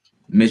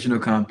 Mission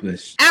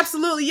accomplished.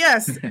 Absolutely,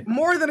 yes.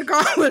 More than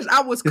accomplished.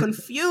 I was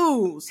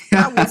confused.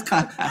 I was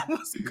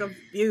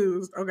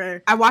confused.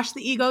 Okay. I watched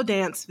the Ego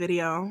dance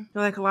video. I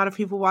feel like a lot of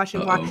people watch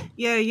it.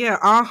 Yeah. Yeah.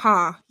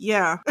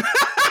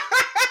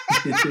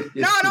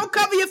 No, don't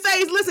cover your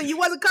face. Listen, you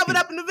wasn't covered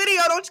up in the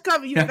video. Don't you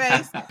cover your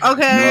face.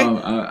 Okay. No,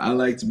 I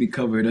like to be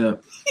covered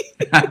up.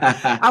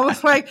 I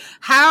was like,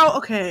 how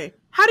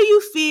do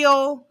you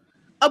feel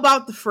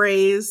about the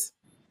phrase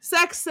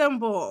sex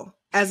symbol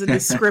as a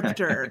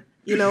descriptor?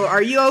 You know,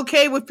 are you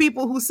okay with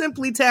people who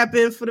simply tap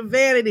in for the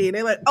vanity? And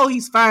they're like, oh,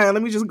 he's fine.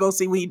 Let me just go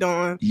see what he's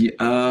doing. Yeah,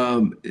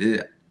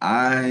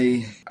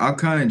 I'll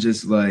kind of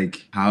just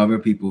like however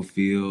people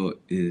feel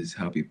is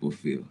how people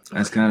feel.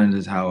 That's kind of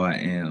just how I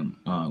am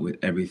with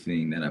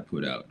everything that I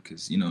put out.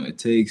 Because, you know, it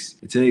takes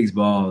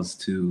balls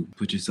to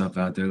put yourself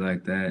out there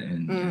like that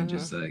and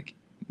just like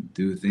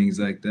do things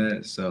like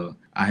that. So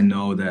I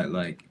know that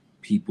like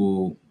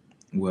people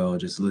will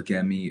just look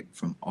at me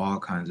from all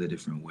kinds of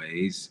different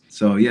ways.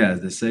 So yeah,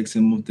 the sex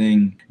symbol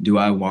thing, do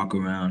I walk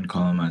around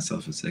calling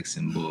myself a sex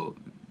symbol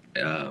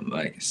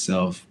like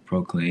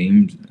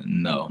self-proclaimed?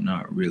 No,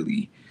 not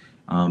really.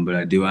 But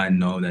I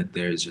know that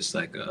there's just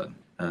like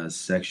a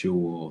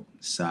sexual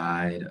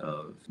side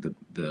of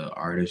the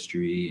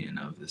artistry and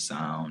of the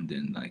sound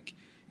and like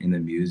in the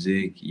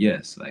music.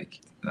 Yes, like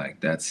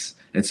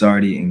it's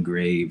already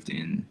engraved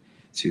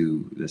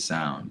into the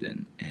sound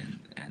and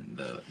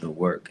the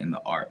work and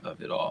the art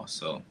of it all.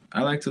 So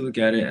I like to look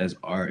at it as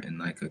art and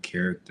like a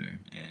character,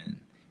 and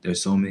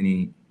there's so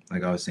many,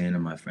 like I was saying to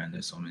my friend,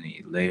 there's so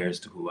many layers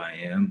to who I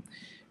am.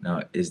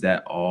 Now, is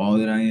that all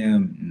that I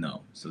am?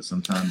 No. So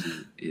sometimes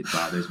it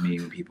bothers me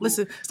when people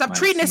Listen, stop might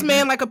treating this see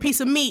man that. like a piece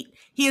of meat.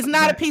 He is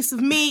not a Right. piece of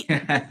meat.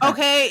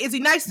 Okay, is he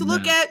nice to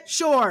look No. at?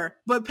 Sure,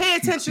 but pay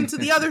attention to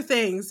the other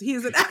things. He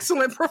is an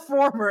excellent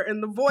performer,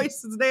 and the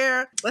voice is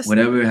there. Listen,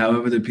 Whatever,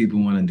 however the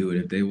people want to do it.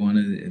 If they want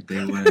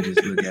to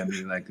just look at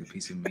me like a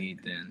piece of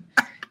meat, then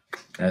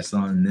that's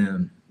on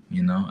them.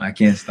 You know, I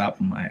can't stop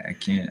them. I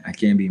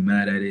can't be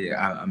mad at it.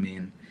 I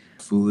mean,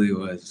 Fully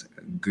was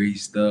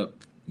greased up,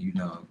 you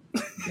know,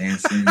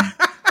 dancing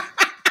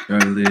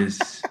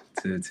shirtless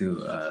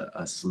to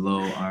a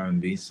slow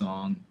R&B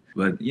song.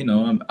 But you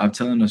know, I'm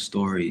telling a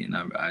story, and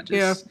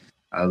yeah.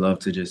 I love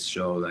to just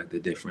show like the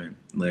different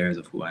layers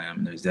of who I am.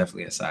 And there's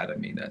definitely a side of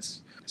me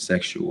that's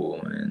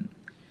sexual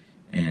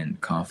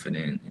and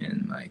confident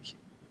and like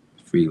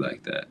free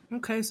like that.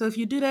 Okay, so if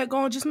you do that, go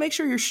on. Just make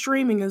sure you're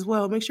streaming as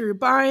well. Make sure you're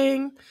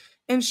buying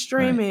and Right.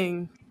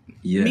 streaming.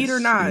 Meat or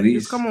Yes, not,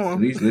 just come at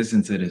on. least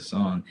listen to this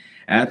song.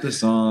 Add the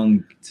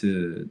song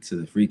to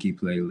the freaky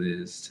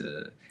playlist,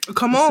 to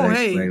Come the on, sex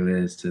hey.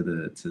 playlist, to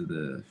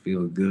the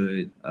feel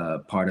good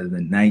part of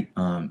the night.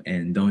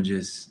 And don't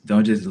just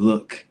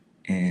look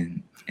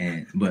and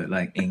but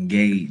like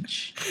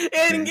engage.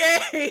 Okay,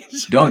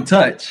 Engage. don't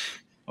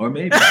touch, or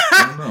maybe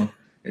I don't know.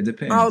 It Oh,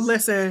 depends.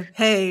 listen,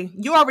 hey,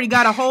 you already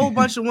got a whole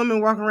bunch of women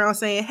walking around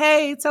saying,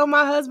 hey, tell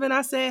my husband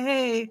I said,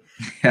 hey.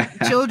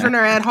 Children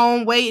are at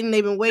home waiting.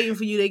 They've been waiting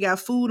for you. They got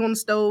food on the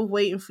stove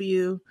waiting for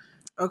you.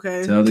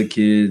 Okay. Tell the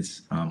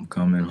kids I'm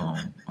coming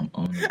home. I'm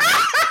on the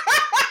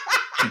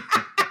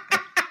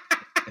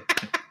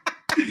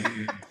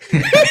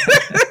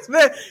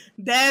way.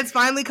 Dad's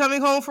finally coming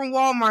home from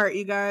Walmart,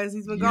 you guys.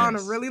 He's been gone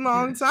a really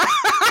long time.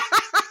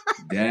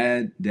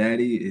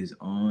 Daddy is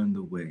on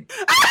the way.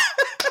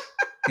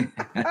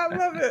 I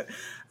love it.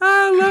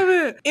 I love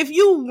it. If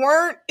you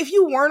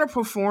weren't a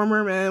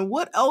performer, man,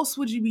 what else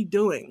would you be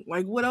doing?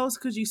 Like, what else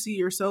could you see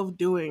yourself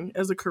doing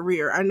as a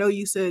career? I know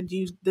you said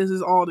this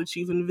is all that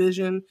you've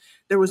envisioned.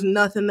 There was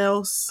nothing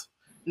else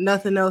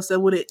that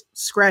would have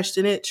scratched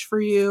an itch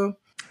for you.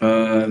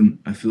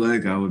 I feel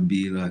like I would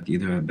be like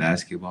either a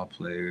basketball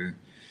player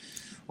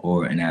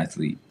or an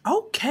athlete.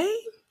 Okay.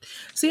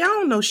 See, I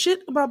don't know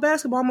shit about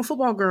basketball. I'm a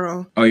football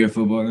girl. Oh, you're a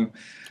football girl?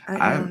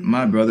 I am.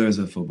 My brother is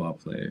a football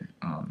player.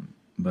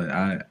 But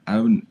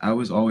I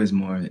was always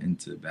more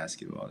into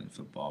basketball than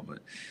football. But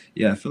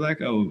yeah, I feel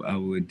like I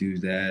would do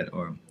that,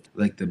 or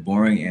like the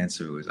boring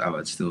answer was I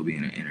would still be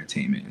in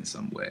entertainment in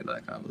some way.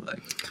 Like I would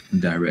like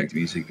direct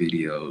music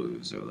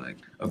videos, or like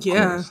of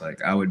course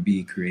like I would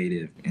be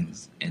creative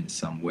in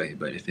some way.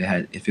 But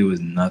if it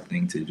was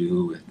nothing to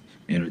do with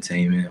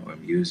entertainment or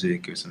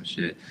music or some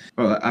shit,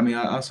 well, I mean,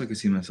 I also could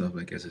see myself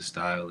like as a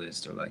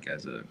stylist, or like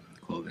as a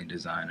clothing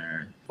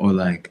designer, or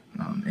like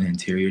an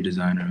interior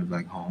designer of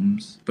like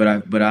homes. But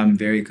I'm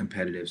very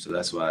competitive, so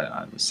that's why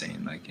I was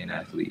saying like an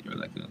athlete, or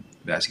like a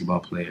basketball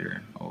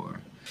player,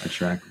 or a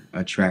track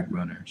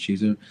runner.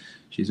 She's a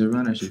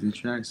runner. She's a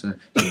track star.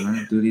 She's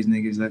running through these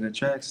niggas like a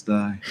track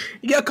star.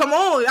 Yeah, come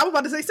on. I was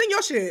about to say, sing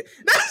your shit.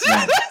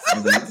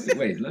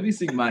 Wait, let me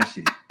sing my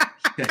shit.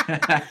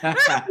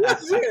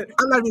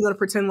 I'm not even gonna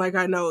pretend like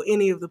I know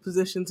any of the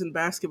positions in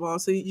basketball.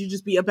 So you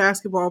just be a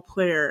basketball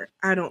player.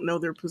 I don't know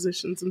their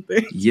positions and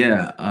things.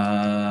 Yeah,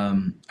 I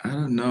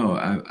don't know.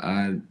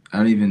 I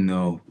don't even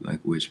know like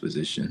which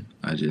position.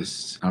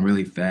 I'm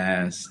really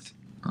fast.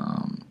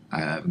 I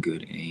have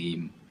good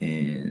aim,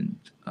 and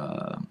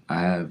I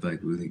have like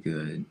really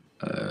good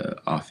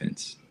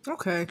offense.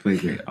 Okay. Play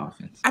great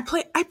offense.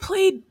 I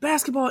played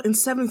basketball in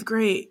 7th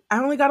grade. I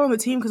only got on the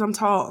team because I'm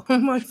tall.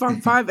 I'm like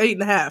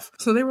 5'8.5".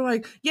 So they were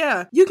like,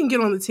 "Yeah, you can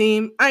get on the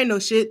team." I ain't no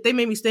shit. They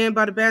made me stand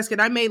by the basket.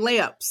 I made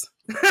layups.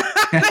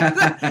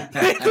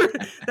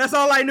 That's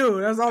all I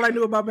knew. That's all I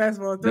knew about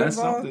basketball. That's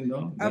something,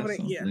 though. That's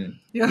something.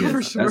 Yeah,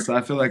 for sure.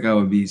 I feel like I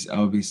would be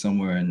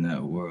somewhere in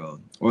that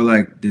world, or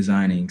like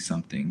designing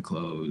something,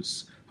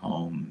 clothes,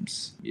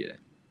 homes. Yeah.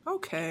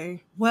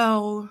 Okay.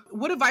 Well,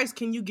 what advice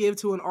can you give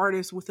to an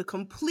artist with a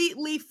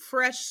completely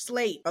fresh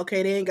slate?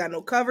 Okay, they ain't got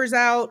no covers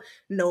out,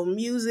 no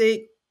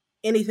music,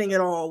 anything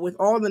at all. With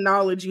all the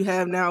knowledge you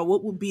have now,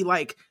 what would be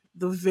like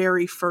the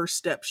very first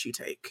steps you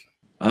take?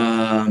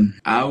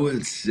 I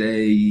would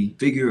say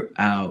figure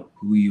out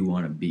who you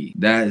want to be.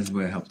 That is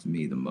what helped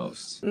me the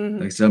most.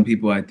 Mm-hmm. Like some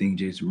people, I think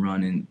just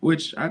running,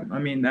 which I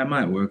mean that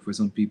might work for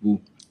some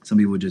people. Some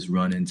people just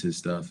run into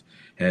stuff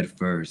head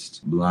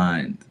first,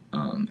 blind,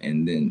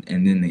 and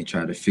then they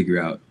try to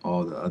figure out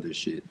all the other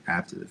shit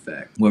after the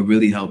fact. What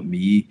really helped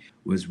me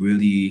was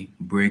really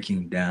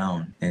breaking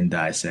down and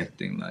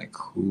dissecting, like,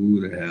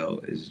 who the hell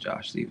is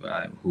Josh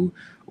Levi?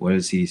 What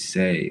does he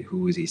say?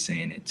 Who is he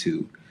saying it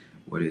to?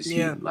 What is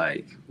he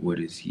like? What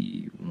does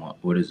he want?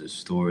 What is the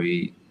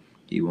story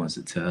he wants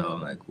to tell?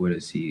 Like, what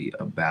is he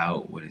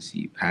about? What is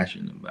he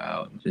passionate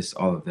about? Just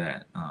all of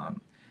that.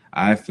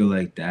 I feel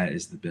like that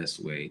is the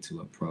best way to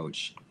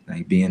approach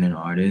like being an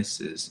artist,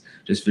 is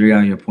just figure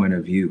out your point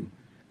of view,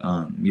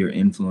 your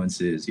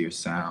influences, your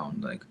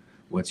sound. Like,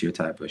 what's your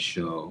type of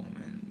show,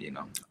 and that's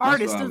what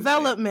Artist I would say.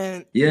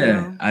 development, you Yeah,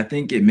 know. I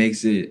think it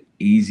makes it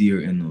easier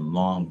in the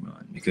long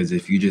run because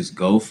if you just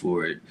go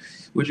for it,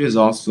 which is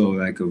also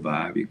like a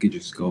vibe, you could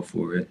just go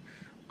for it.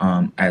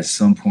 At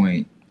some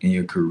point in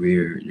your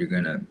career, you're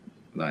gonna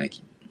like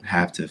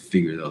have to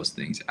figure those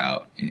things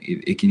out. And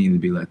it can either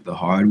be like the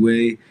hard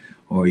way,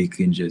 or you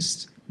can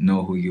just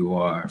know who you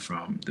are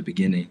from the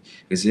beginning.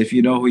 Because if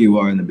you know who you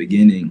are in the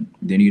beginning,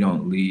 then you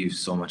don't leave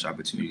so much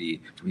opportunity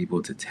for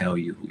people to tell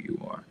you who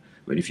you are.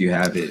 But if you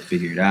have it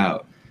figured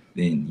out,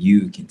 then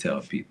you can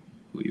tell people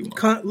who you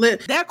are.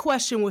 That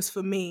question was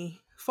for me,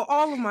 for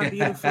all of my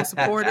beautiful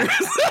supporters.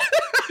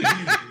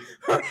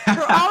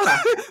 For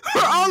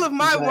all of He's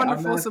my like, I'm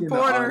wonderful asking the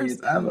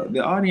supporters. audience.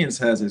 The audience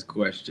has this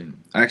question.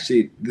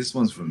 Actually, this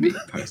one's for me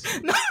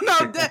personally.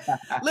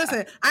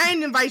 Listen, I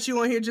didn't invite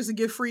you on here just to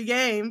get free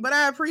game, but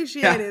I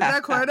appreciate it.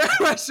 That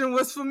question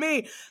was for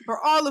me, for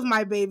all of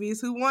my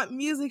babies who want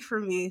music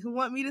from me, who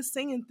want me to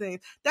sing and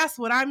things. That's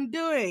what I'm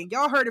doing.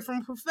 Y'all heard it from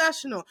a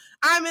professional.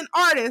 I'm an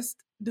artist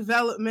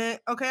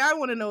development. Okay, I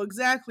want to know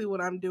exactly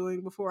what I'm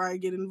doing before I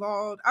get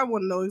involved. I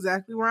want to know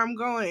exactly where I'm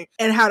going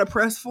and how to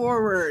press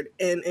forward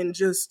and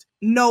just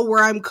know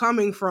where I'm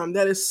coming from.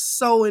 That is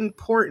so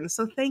important.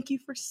 So thank you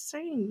for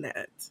saying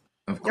that.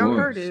 Y'all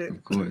heard it.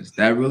 Of course.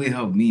 That really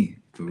helped me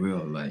for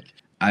real. Like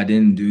I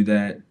didn't do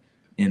that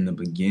in the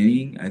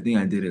beginning. I think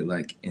I did it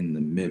like in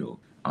the middle.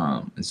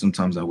 And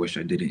sometimes I wish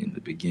I did it in the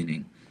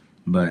beginning,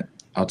 but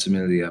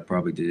ultimately I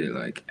probably did it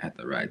like at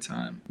the right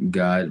time.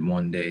 God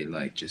one day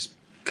like just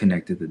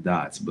connected the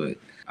dots, but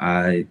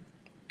I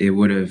it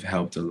would have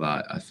helped a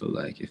lot. I feel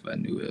like if I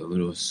knew it a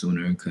little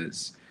sooner,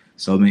 because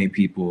so many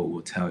people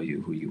will tell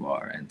you who you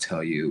are and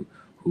tell you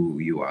who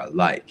you are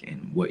like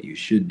and what you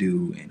should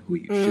do and who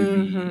you should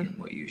be Mm-hmm. and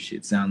what you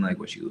should sound like,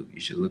 what you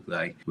should look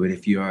like. But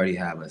if you already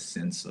have a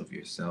sense of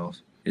yourself,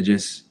 it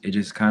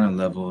just kind of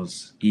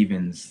levels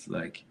evens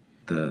like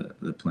the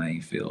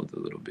playing field a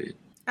little bit.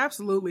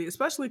 Absolutely,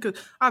 especially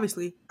because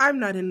obviously I'm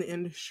not in the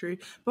industry,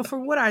 but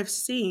from what I've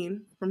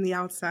seen from the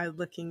outside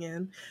looking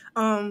in,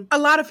 a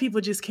lot of people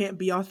just can't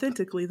be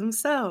authentically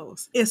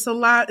themselves. It's a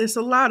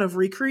lot of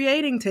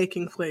recreating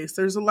taking place.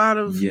 There's a lot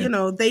of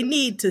Yeah, they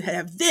need to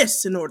have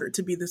this in order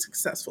to be the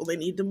successful. They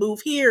need to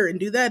move here and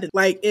do that.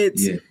 Like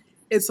yeah,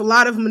 it's a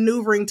lot of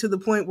maneuvering to the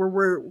point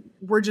where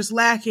we're just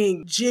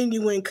lacking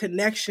genuine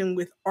connection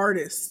with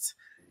artists.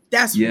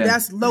 yeah,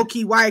 That's low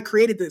key why I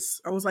created this.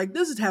 I was like,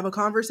 this is to have a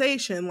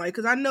conversation, like,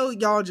 because I know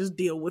y'all just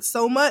deal with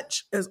so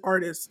much as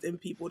artists and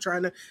people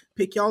trying to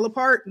pick y'all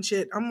apart and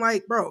shit. I'm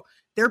like, bro,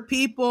 they're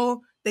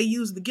people. They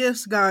use the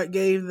gifts God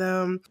gave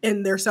them,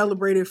 and they're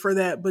celebrated for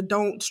that. But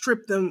don't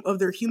strip them of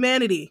their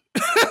humanity.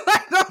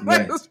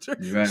 right, Don't right,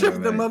 right,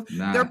 strip them right. of their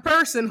Nah,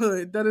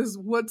 personhood. That is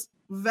what's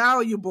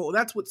valuable.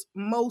 That's what's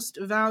most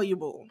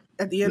valuable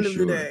at the for end of the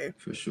sure, day.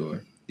 for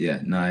sure. Yeah,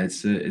 nah,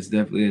 it's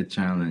definitely a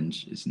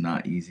challenge. It's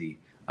not easy.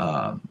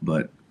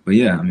 But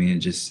yeah, I mean,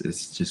 it's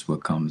just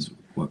what comes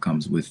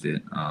with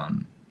it.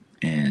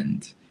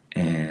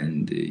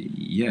 And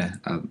yeah,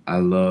 I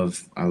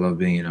love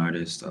being an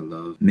artist. I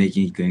love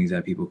making things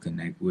that people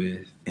connect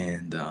with,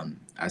 and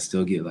I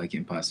still get like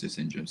imposter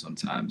syndrome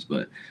sometimes,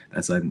 but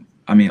that's like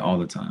I mean all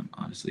the time,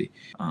 honestly.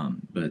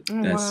 But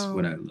Oh that's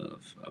what wow. I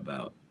love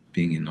about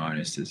being an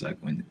artist is like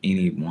when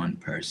any one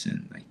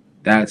person like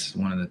that's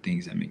one of the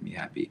things that make me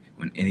happy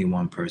when any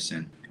one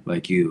person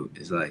like you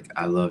is like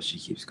I love She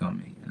Keeps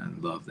Coming and I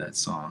love that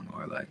song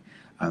or like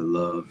I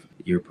love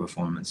your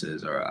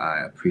performances or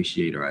I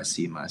appreciate or I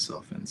see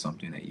myself in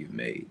something that you've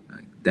made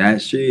like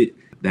that shit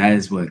that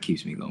is what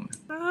keeps me going.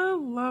 I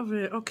love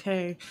it.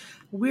 Okay.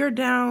 We're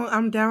down.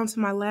 I'm down to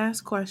my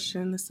last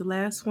question. It's the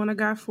last one I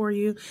got for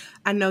you.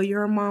 I know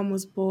you're a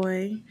mama's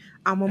boy.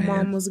 I'm a I am.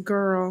 mama's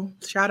girl.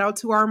 Shout out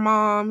to our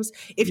moms.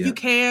 If you Yep.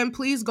 can,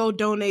 please go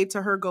donate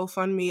to her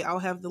GoFundMe. I'll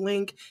have the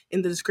link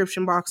in the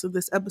description box of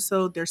this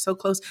episode. They're so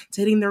close to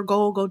hitting their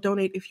goal. Go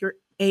donate if you're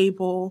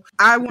able.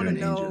 I want You're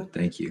to an angel, know.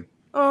 thank you.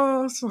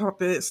 Oh,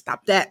 stop it.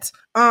 Stop that.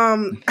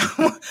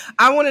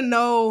 I want to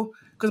know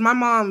because my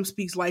mom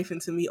speaks life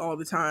into me all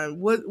the time.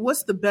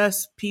 What's the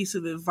best piece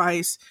of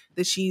advice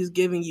that she's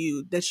giving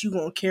you that you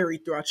gonna carry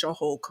throughout your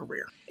whole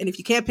career? And if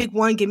you can't pick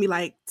one, give me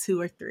like two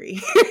or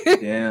three.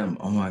 Damn,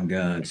 oh my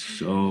god,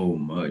 so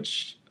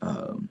much.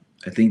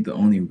 I think the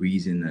only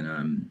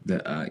reason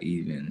that I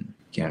even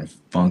can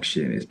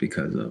function is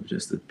because of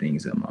just the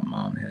things that my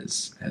mom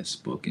has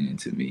spoken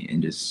into me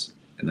and just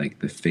like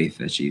the faith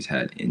that she's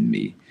had in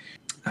me.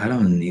 I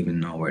don't even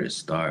know where to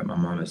start. My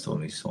mom has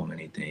told me so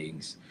many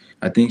things.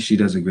 I think she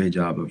does a great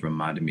job of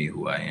reminding me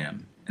who I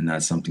am. And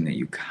that's something that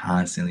you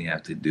constantly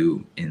have to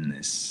do in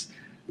this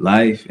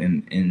life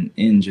and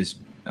in just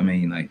I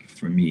mean like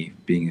for me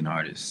being an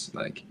artist,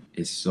 like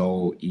it's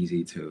so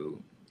easy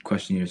to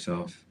question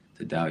yourself,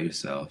 to doubt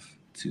yourself,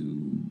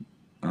 to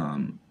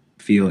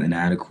feel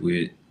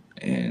inadequate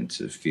and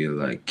to feel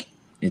like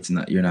it's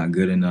not you're not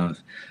good enough.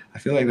 I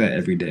feel like that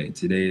every day.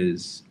 Today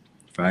is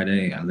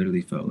Friday. I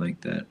literally felt like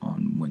that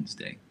on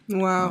Wednesday.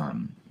 Wow.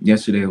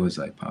 Yesterday was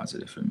like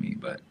positive for me,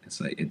 but it's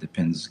like it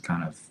depends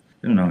kind of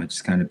I don't know, it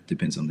just kind of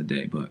depends on the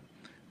day. But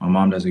my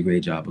mom does a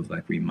great job of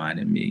like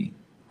reminding me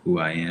who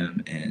I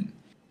am and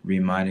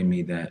reminding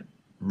me that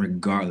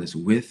regardless,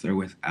 with or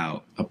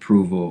without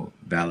approval,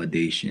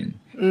 validation,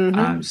 Mm-hmm.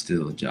 I'm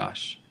still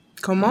Josh.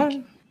 Come Like,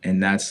 on.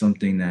 and that's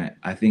something that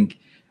I think.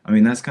 I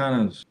mean, that's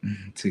kind of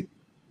to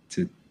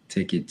to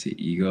take it to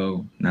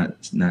ego,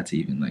 not to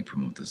even like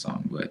promote the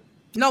song, but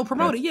No,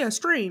 promote it. that's Yeah,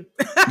 stream.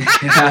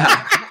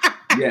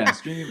 yeah,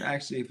 stream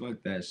actually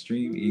fuck that.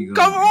 Stream ego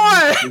Come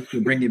on. just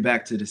to bring it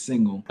back to the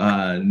single.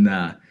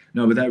 Nah.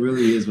 No, but that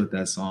really is what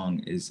that song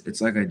is. It's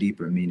like a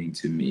deeper meaning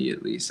to me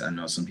at least. I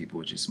know some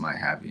people just might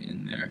have it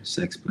in their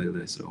sex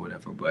playlist or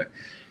whatever, but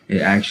it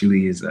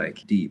actually is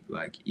like deep.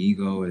 Like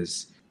ego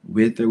is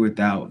with or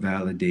without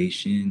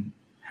validation,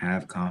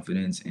 have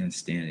confidence and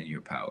stand in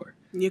your power.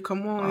 Yeah,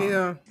 come on.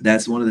 Yeah.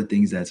 That's one of the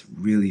things that's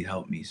really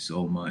helped me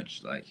so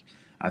much. Like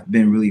I've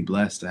been really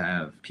blessed to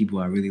have people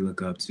I really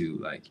look up to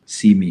like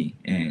see me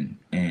and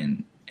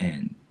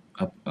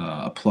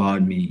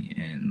applaud me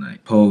and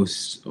like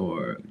post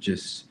or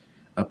just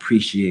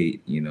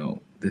appreciate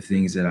the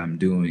things that I'm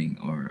doing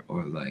or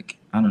like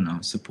I don't know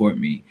support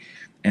me,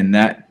 and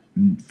that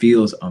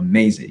feels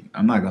amazing.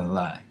 I'm not gonna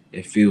lie,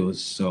 it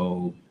feels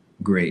so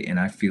great, and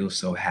I feel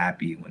so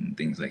happy when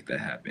things like that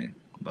happen.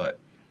 But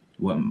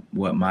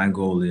what my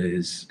goal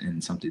is,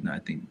 and something that I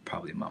think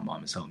probably my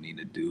mom has helped me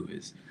to do,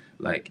 is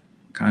like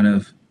kind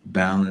of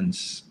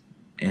balance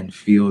and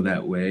feel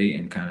that way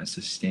and kind of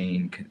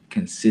sustain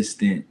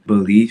consistent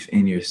belief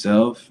in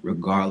yourself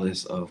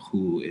regardless of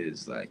who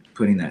is like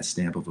putting that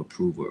stamp of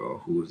approval or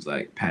who is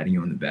like patting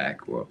you on the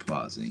back or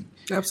applauding.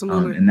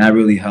 Absolutely. And that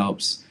really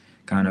helps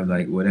kind of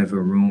like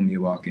whatever room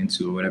you walk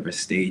into or whatever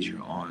stage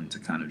you're on to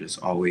kind of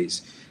just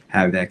always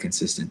have that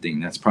consistent thing.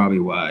 That's probably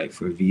why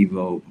for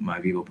my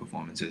Vivo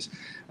performances,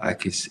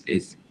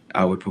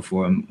 I would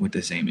perform with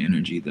the same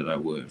energy that I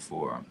would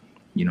for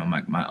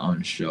my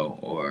own show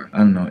or I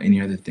don't know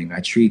any other thing. I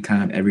treat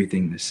kind of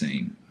everything the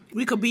same.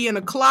 We could be in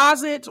a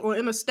closet or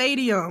in a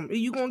stadium.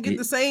 You gonna get It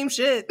the same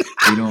shit.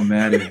 it don't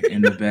matter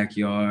in the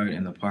backyard,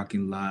 in the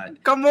parking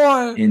lot, Come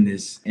on. in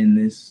this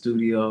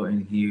studio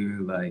in here,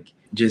 like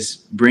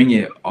just bring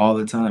it all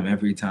the time,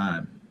 every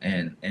time,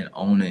 and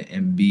own it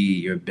and be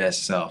your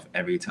best self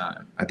every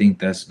time. I think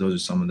those are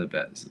some of the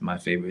best, my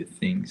favorite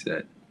things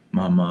that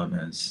my mom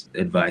has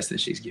advice that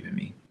she's given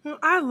me. Well,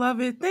 I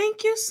love it.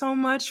 Thank you so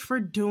much for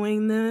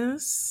doing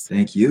this.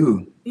 Thank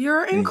you.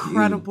 You're Thank you.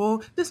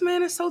 incredible. This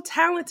man is so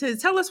talented.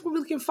 Tell us where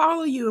we can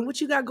follow you and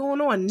what you got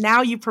going on.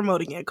 Now you're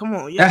promoting it. Come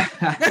on. Yeah.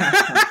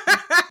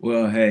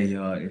 Well, hey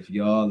y'all, if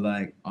y'all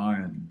like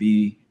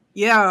R&B,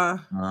 Yeah.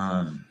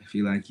 if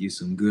you like you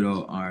some good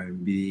old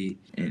R&B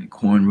and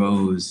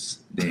cornrows,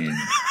 then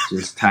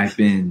just type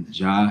in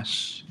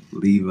Josh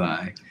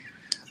Levi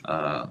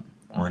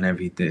on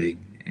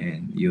everything,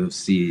 and you'll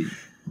see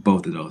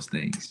both of those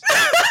things.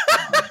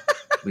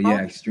 But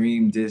yeah,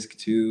 Stream Disc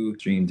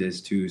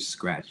 2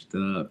 scratched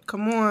up.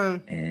 Come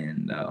on.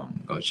 And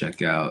go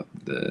check out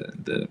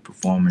the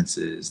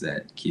performances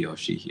that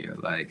Kiyoshi here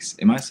likes.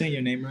 Am I saying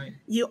your name right?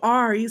 You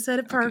are. You said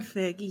it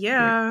perfect. Okay.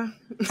 Yeah.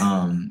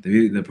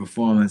 The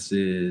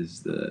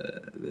performances,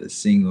 the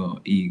single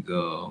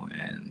Ego,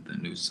 and the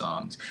new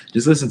songs.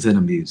 Just listen to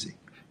the music.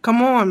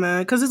 Come on,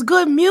 man, because it's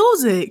good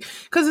music.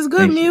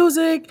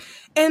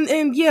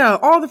 And yeah,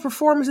 all the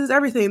performances,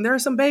 everything. There are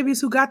some babies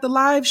who got the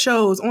live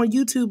shows on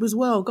YouTube as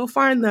well. Go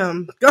find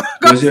them.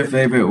 What's your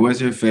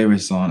favorite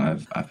song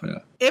I've put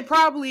up? It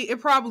probably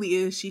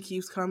is She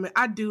Keeps Coming.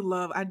 I do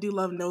love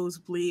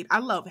Nosebleed. I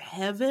love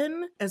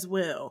Heaven as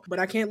well, but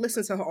I can't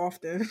listen to her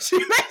often. She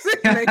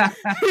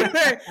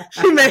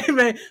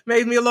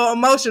made me a little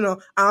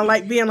emotional. I don't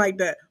like being like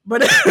that,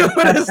 but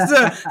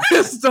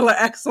it's still an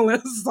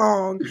excellent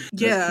song.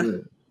 Yeah.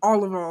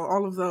 All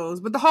of those.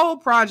 But the whole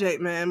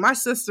project, man, my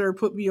sister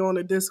put me on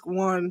a disc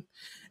 1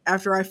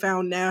 after I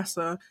found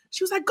NASA.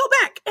 She was like, go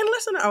back and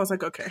listen. I was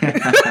like, okay.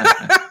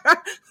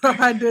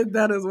 I did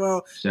that as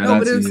well. Shout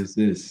out to your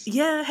sis.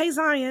 Yeah, hey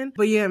Zion.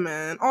 But yeah,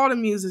 man, all the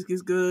music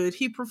is good.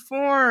 He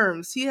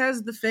performs. He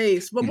has the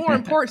face. But more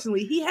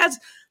importantly, he has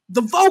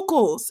the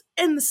vocals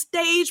and the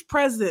stage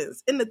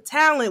presence and the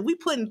talent. We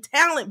putting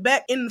talent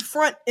back in the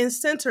front and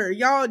center.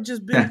 Y'all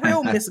just been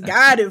real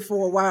misguided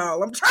for a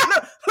while. I'm trying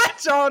to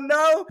let y'all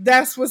know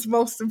that's what's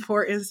most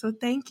important. So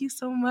thank you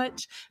so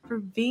much for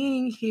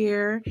being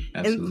here.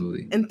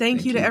 Absolutely. And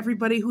thank you to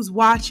everybody who's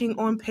watching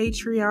on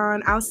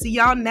Patreon. I'll see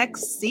y'all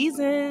next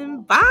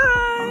season.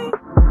 Bye.